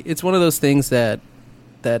CRT. It's one of those things that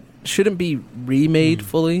shouldn't be remade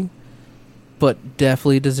fully, but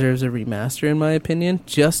definitely deserves a remaster, in my opinion,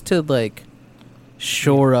 just to, like,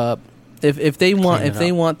 shore up. If they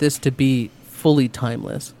want this to be fully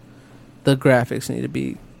timeless, the graphics need to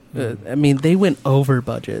be. I mean, they went over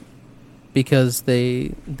budget because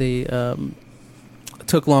they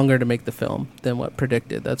took longer to make the film than what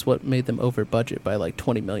predicted. That's what made them over budget by like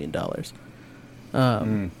 $20 million.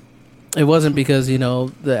 It wasn't because,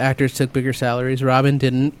 the actors took bigger salaries. Robin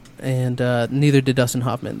didn't, and neither did Dustin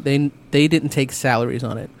Hoffman. They didn't take salaries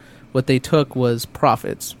on it. What they took was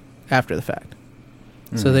profits after the fact.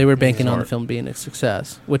 So they were banking on the film being a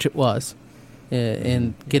success, which it was,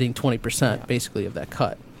 and getting 20% basically of that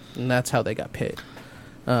cut. And that's how they got paid.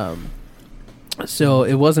 So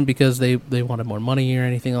it wasn't because they wanted more money or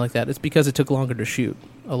anything like that. It's because it took longer to shoot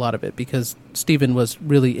a lot of it, because Steven was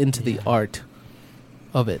really into the art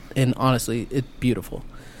of it. And honestly, it's beautiful.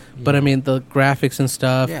 Yeah. But I mean, the graphics and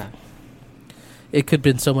stuff, it could have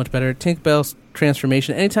been so much better. Tinkerbell's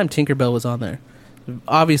transformation, anytime Tinkerbell was on there,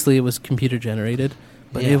 obviously it was computer generated,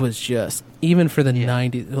 but it was just, even for the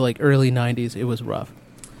 90s, like early 90s, it was rough.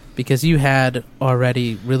 because you had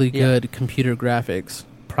already really good computer graphics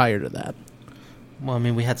prior to that. Well, I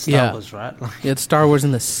mean, we had Star Wars, right? You had Star Wars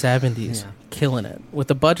in the 70s, killing it. With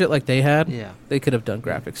the budget like they had, they could have done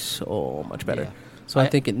graphics so much better. Yeah. So I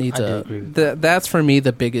think it needs that's for me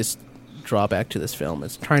the biggest drawback to this film,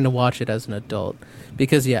 is trying to watch it as an adult.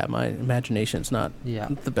 Because, my imagination's not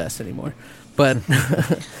the best anymore. But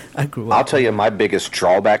I grew up. I'll tell you my biggest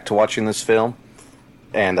drawback to watching this film,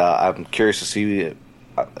 and I'm curious to see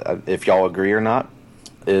if y'all agree or not,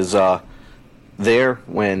 is there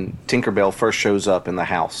when Tinkerbell first shows up in the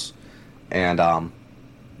house, and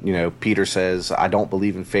Peter says, "I don't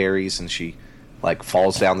believe in fairies," and she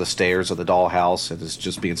falls down the stairs of the dollhouse and is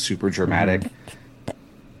just being super dramatic.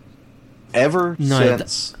 Ever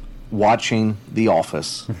since watching The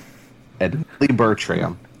Office, and Nellie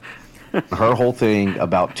Bertram, her whole thing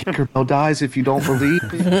about Tinkerbell dies if you don't believe,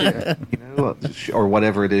 or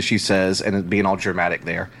whatever it is she says, and it being all dramatic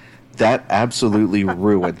there. That absolutely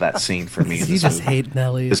ruined that scene for me. You just hate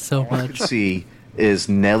Nellie so much. All I could see is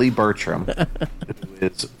Nellie Bertram, who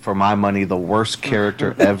is, for my money, the worst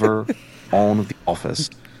character ever on The Office,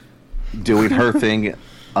 doing her thing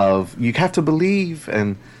of, you have to believe,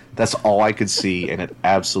 and that's all I could see, and it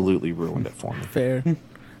absolutely ruined it for me. Fair.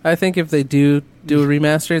 I think if they do a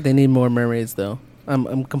remaster, they need more mermaids, though.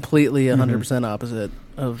 I'm completely 100% opposite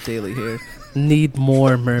of Daly here. Need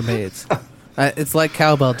more mermaids. It's like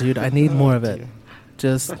Cowbell, dude. I need more of it.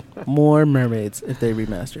 Just more mermaids if they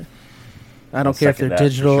remaster. I don't care if they're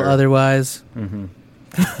digital, otherwise.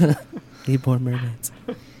 Need more mermaids.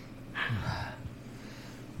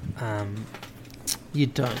 You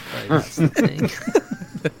don't, though. That's the thing.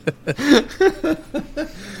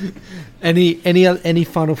 Any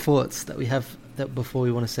final thoughts that we have that before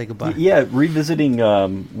we want to say goodbye? Yeah, revisiting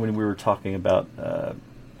when we were talking about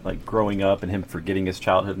growing up and him forgetting his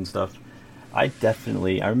childhood and stuff. I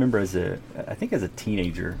remember as a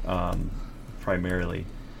teenager, primarily,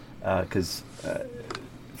 because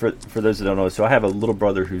for those that don't know, so I have a little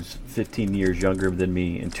brother who's 15 years younger than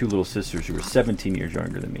me, and two little sisters who were 17 years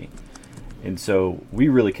younger than me, and so we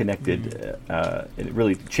really connected. It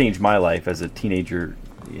really changed my life as a teenager,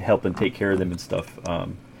 helping take care of them and stuff.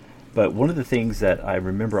 But one of the things that I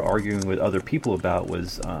remember arguing with other people about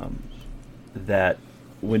was that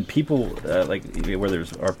when people whether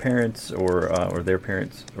it's our parents or their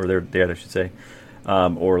parents or their dad, I should say,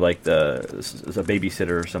 or a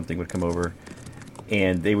babysitter or something would come over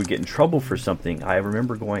and they would get in trouble for something, I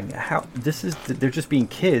remember going, they're just being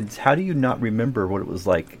kids. How do you not remember what it was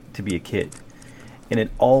like to be a kid? And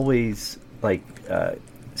it always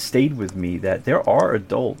stayed with me that there are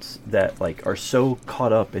adults that are so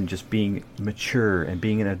caught up in just being mature and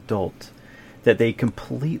being an adult that they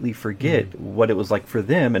completely forget what it was like for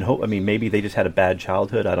them. And maybe they just had a bad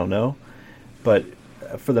childhood. I don't know, but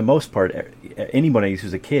for the most part, anybody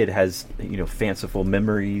who's a kid has fanciful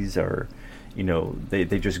memories, or they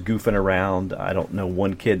just goofing around. I don't know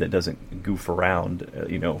one kid that doesn't goof around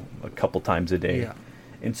a couple times a day. Yeah.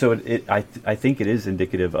 And so I think it is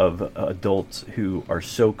indicative of adults who are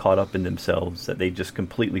so caught up in themselves that they just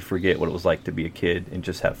completely forget what it was like to be a kid and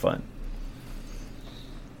just have fun.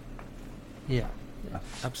 Yeah,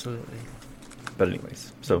 absolutely. But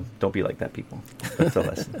anyways, so don't be like that, people. That's the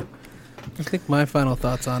lesson. I think my final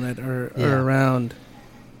thoughts on it are around,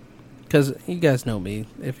 because you guys know me.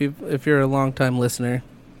 If you're a long-time listener,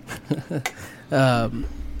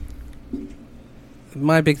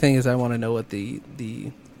 my big thing is I want to know what the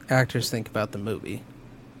actors think about the movie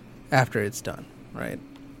after it's done. Right?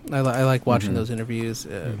 I like watching those interviews.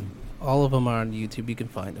 All of them are on YouTube. You can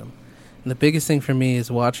find them. And the biggest thing for me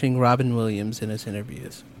is watching Robin Williams in his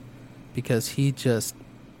interviews, because he just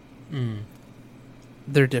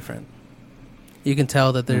they're different. You can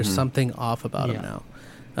tell that there's something off about him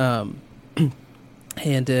now.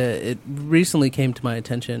 And it recently came to my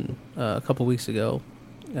attention a couple weeks ago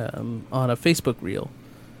on a Facebook reel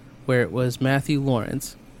where it was Matthew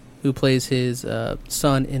Lawrence, who plays his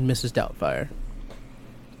son in Mrs. Doubtfire,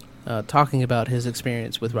 talking about his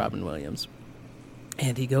experience with Robin Williams.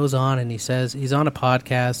 And he goes on and he says, he's on a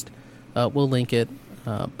podcast, we'll link it,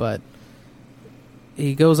 but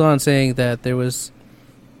he goes on saying that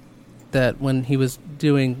that when he was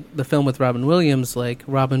doing the film with Robin Williams,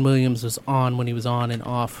 Robin Williams was on when he was on and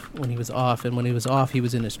off when he was off, and when he was off, he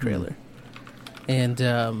was in his trailer.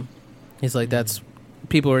 And he's like,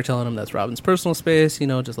 people were telling him that's Robin's personal space,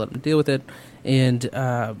 just let him deal with it. And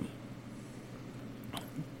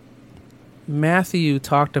Matthew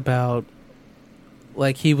talked about,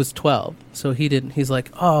 he was 12, so he's like,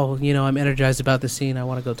 I'm energized about this scene, I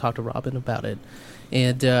want to go talk to Robin about it.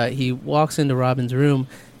 And he walks into Robin's room,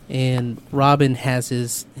 and Robin has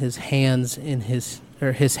his hands in his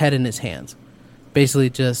head in his hands, basically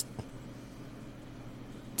just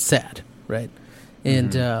sad, right?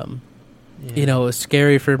 And you know, it was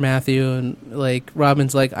scary for Matthew, and like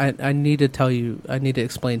Robin's like, I need to tell you, I need to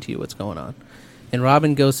explain to you what's going on. And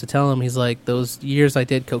Robin goes to tell him, he's like, those years I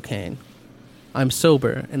did cocaine, I'm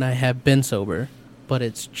sober, and I have been sober, but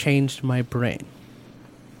it's changed my brain.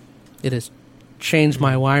 It has changed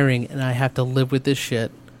my wiring, and I have to live with this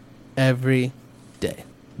shit every day.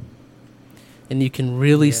 And you can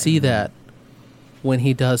really see that when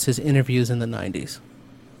he does his interviews in the 90s.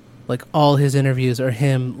 Like, all his interviews are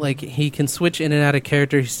him. Like, he can switch in and out of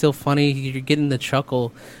character. He's still funny. You're getting the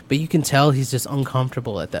chuckle. But you can tell he's just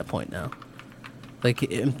uncomfortable at that point now. Like,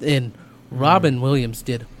 and Robin Williams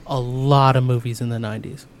did a lot of movies in the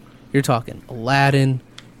 90s. You're talking Aladdin.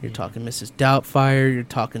 You're talking Mrs. Doubtfire. You're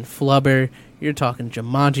talking Flubber. You're talking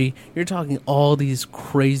Jumanji. You're talking all these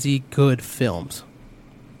crazy good films.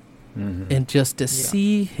 And just to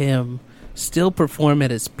see him still perform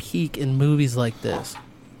at his peak in movies like this,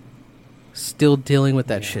 still dealing with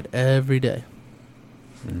that shit every day,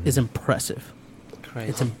 is impressive. Crazy.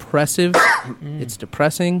 It's impressive. It's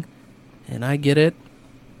depressing, and I get it.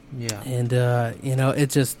 Yeah. And you know,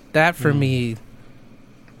 it just, that for me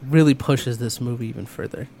really pushes this movie even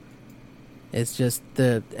further. It's just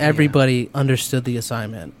that everybody understood the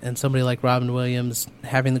assignment, and somebody like Robin Williams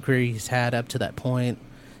having the career he's had up to that point.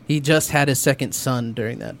 He just had his second son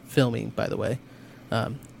during that filming, by the way.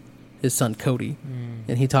 His son Cody,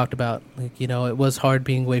 and he talked about, like, you know, it was hard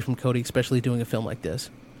being away from Cody, especially doing a film like this.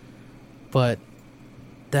 But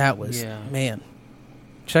that was, man,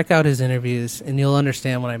 check out his interviews and you'll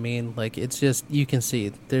understand what I mean. Like, it's just, you can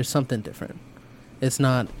see there's something different. It's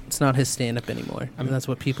not his stand-up anymore. And that's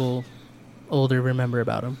what people older remember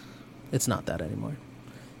about him. It's not that anymore.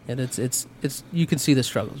 And it's you can see the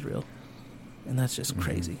struggle's real. And that's just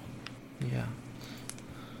crazy. Yeah.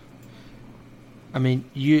 I mean,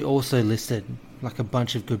 you also listed like a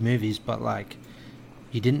bunch of good movies, but like,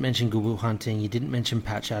 you didn't mention Good Will Hunting. You didn't mention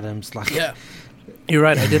Patch Adams. Like, you're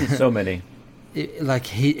right. I didn't. So many. Like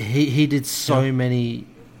he did so many.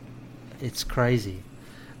 It's crazy.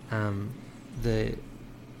 And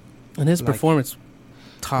his performance,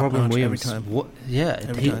 top Robin notch Williams,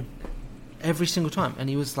 every time. Every single time, and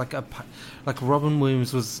he was like Robin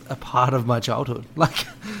Williams was a part of my childhood. Like,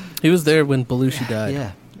 he was there when Belushi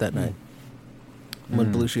died that night.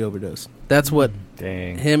 When Belushi overdosed. That's what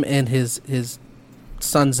him and his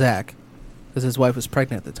son Zach, because his wife was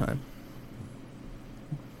pregnant at the time.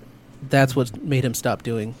 That's what made him stop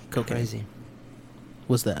doing cocaine. Crazy.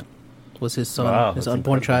 Was his son, his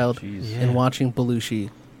unborn child, and watching Belushi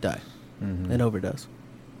die and overdose.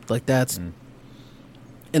 Like, that's...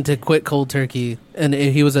 And to quit cold turkey, and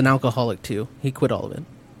he was an alcoholic too. He quit all of it.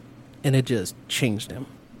 And it just changed him.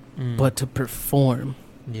 But to perform...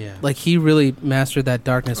 Yeah. Like, he really mastered that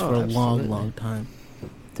darkness for a long, long time.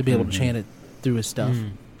 To be able to chant it through his stuff.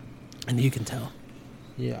 And you can tell.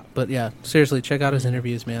 Yeah. But yeah, seriously, check out his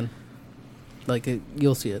interviews, man. Like,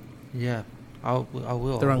 you'll see it. Yeah. I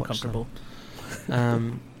will. They're I'll uncomfortable.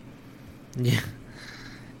 Yeah.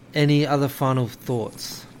 Any other final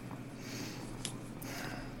thoughts?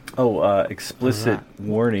 Explicit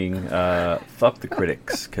warning. Fuck the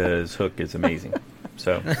critics, because Hook is amazing.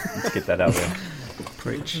 So let's get that out there.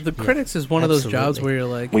 Preach. The critics is one of those jobs where you're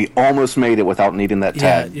like... We almost made it without needing that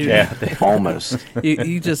tag. Almost.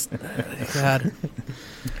 You just... God.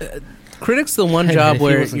 Critics the one job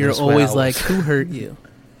where you're always like, who hurt you?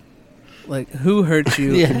 Like, who hurt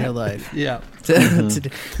you in your life? Yeah.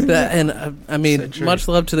 And I mean, So much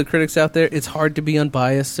love to the critics out there. It's hard to be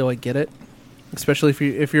unbiased, so I get it. Especially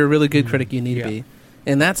if you're a really good critic, you need to be.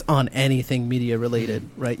 And that's on anything media related,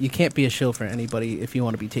 right? You can't be a shill for anybody if you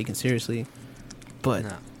want to be taken seriously. But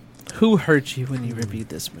who hurt you when you reviewed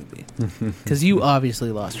this movie? Because you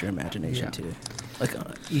obviously lost your imagination too. Like,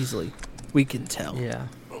 easily. We can tell. Yeah.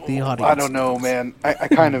 The audience. I don't know, man. I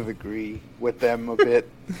kind of agree with them a bit.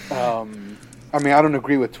 I mean, I don't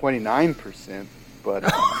agree with 29%, but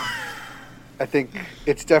I think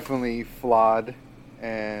it's definitely flawed,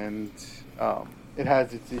 and it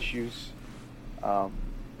has its issues.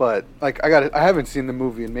 But like, I haven't seen the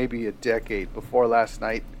movie in maybe a decade before last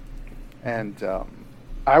night, and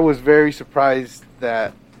I was very surprised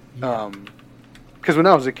that because when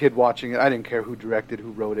I was a kid watching it, I didn't care who directed,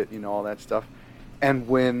 who wrote it, all that stuff. And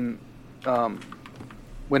when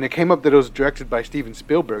it came up that it was directed by Steven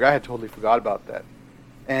Spielberg, I had totally forgot about that.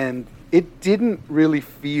 And it didn't really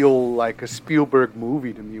feel like a Spielberg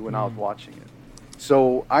movie to me when I was watching it.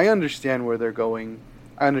 So I understand where they're going.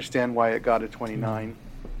 I understand why it got a 29.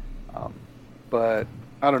 But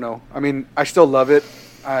I don't know. I mean, I still love it.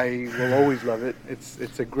 I will always love it.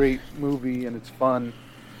 It's a great movie and it's fun,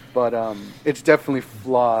 but it's definitely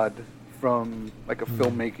flawed from like a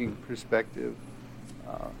filmmaking perspective.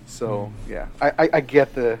 So yeah, I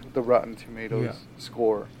get the Rotten Tomatoes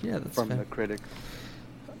score from the critics.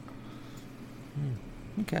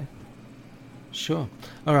 Okay, sure.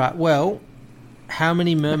 All right. Well, how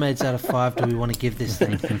many mermaids out of 5 do we want to give this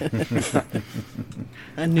thing?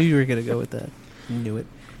 I knew you were going to go with that. I knew it.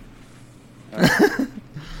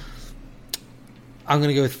 I'm going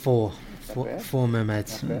to go with 4. Four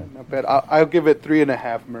mermaids. Not bad. I'll give it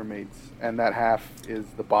 3.5 mermaids, and that half is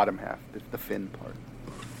the bottom half, the fin part.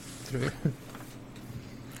 3.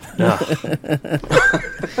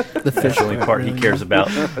 The fish only part he cares about.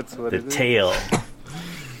 That's what the tail.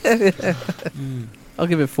 I'll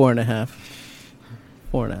give it 4.5.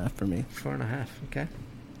 4.5 for me. 4.5. Okay.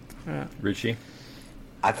 All right. Richie?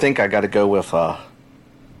 I think I got to go with. There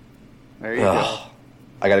you go.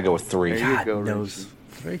 I got to go with 3. There you go, knows. Richie.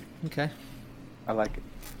 3. Okay. I like it.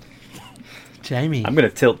 Jamie. I'm gonna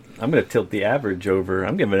tilt the average over.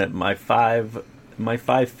 I'm giving it my 5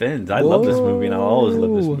 fins. I love this movie, and I'll always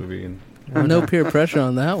love this movie. And no peer pressure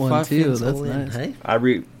on that one 5 too. fins That's all in, nice. hey? I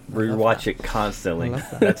rewatch it constantly. I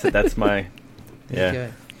love that. That's my There you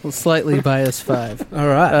go. Well, slightly biased 5. All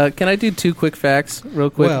right. Can I do 2 quick facts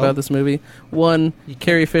real quick about this movie? One,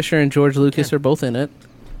 Carrie Fisher and George Lucas are both in it.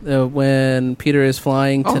 When Peter is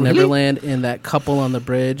flying to Neverland and that couple on the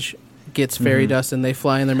bridge gets fairy dust and they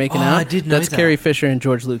fly and they're making out. I did know That's that. Carrie Fisher and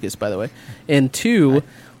George Lucas, by the way. And 2,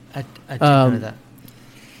 I did know that.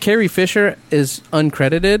 Carrie Fisher is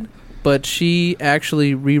uncredited, but she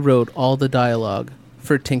actually rewrote all the dialogue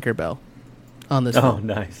for Tinkerbell on this film.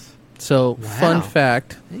 nice. So, fun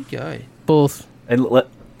fact, There you go. both And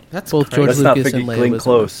That's Both crazy. George let's not Lucas forget and Leia Glenn was-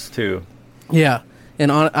 Close too. yeah,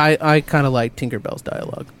 and I kind of like Tinkerbell's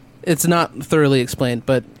dialogue. It's not thoroughly explained,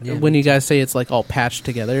 but Yeah, when me you guys say it's like all patched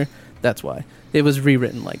together, that's why. It was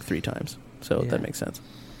rewritten like 3 times, so Yeah. that makes sense.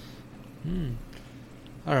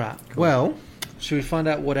 All right. Well, should we find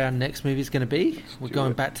out what our next movie is going to be? We're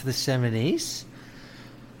going back to the 70s.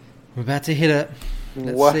 We're about to hit it.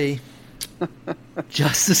 Let's What? see.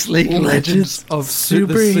 Justice League Legends of the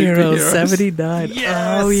Superhero Superheroes. 79.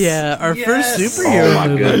 Yes! Oh yeah, our first Yes! superhero Oh my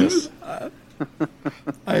movie. goodness.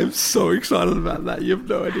 I am so excited about that. You have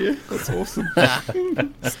no idea. That's awesome.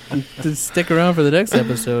 Just stick around for the next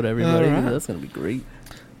episode, everybody. All right. That's going to be great.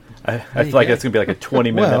 I feel like that's gonna be like a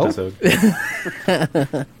 20-minute Well- episode.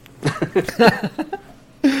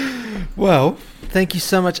 Well, thank you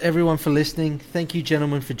so much, everyone, for listening. Thank you,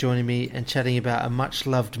 gentlemen, for joining me and chatting about a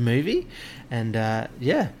much-loved movie. And,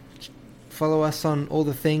 follow us on all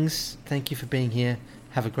the things. Thank you for being here.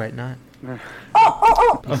 Have a great night.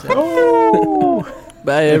 Peace out.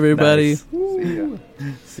 Bye, everybody. Nice. See ya.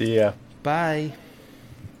 See ya. Bye.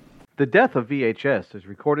 The Death of VHS is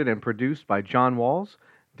recorded and produced by John Walls,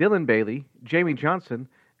 Dylan Bailey, Jamie Johnson,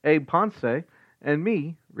 Abe Ponce, and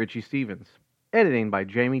me, Richie Stevens. Editing by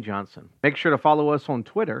Jamie Johnson. Make sure to follow us on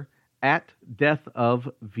Twitter at Death of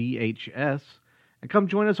VHS, and come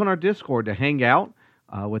join us on our Discord to hang out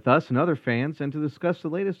with us and other fans and to discuss the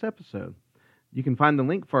latest episode. You can find the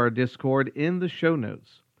link for our Discord in the show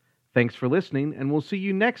notes. Thanks for listening, and we'll see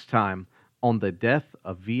you next time on The Death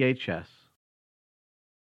of VHS.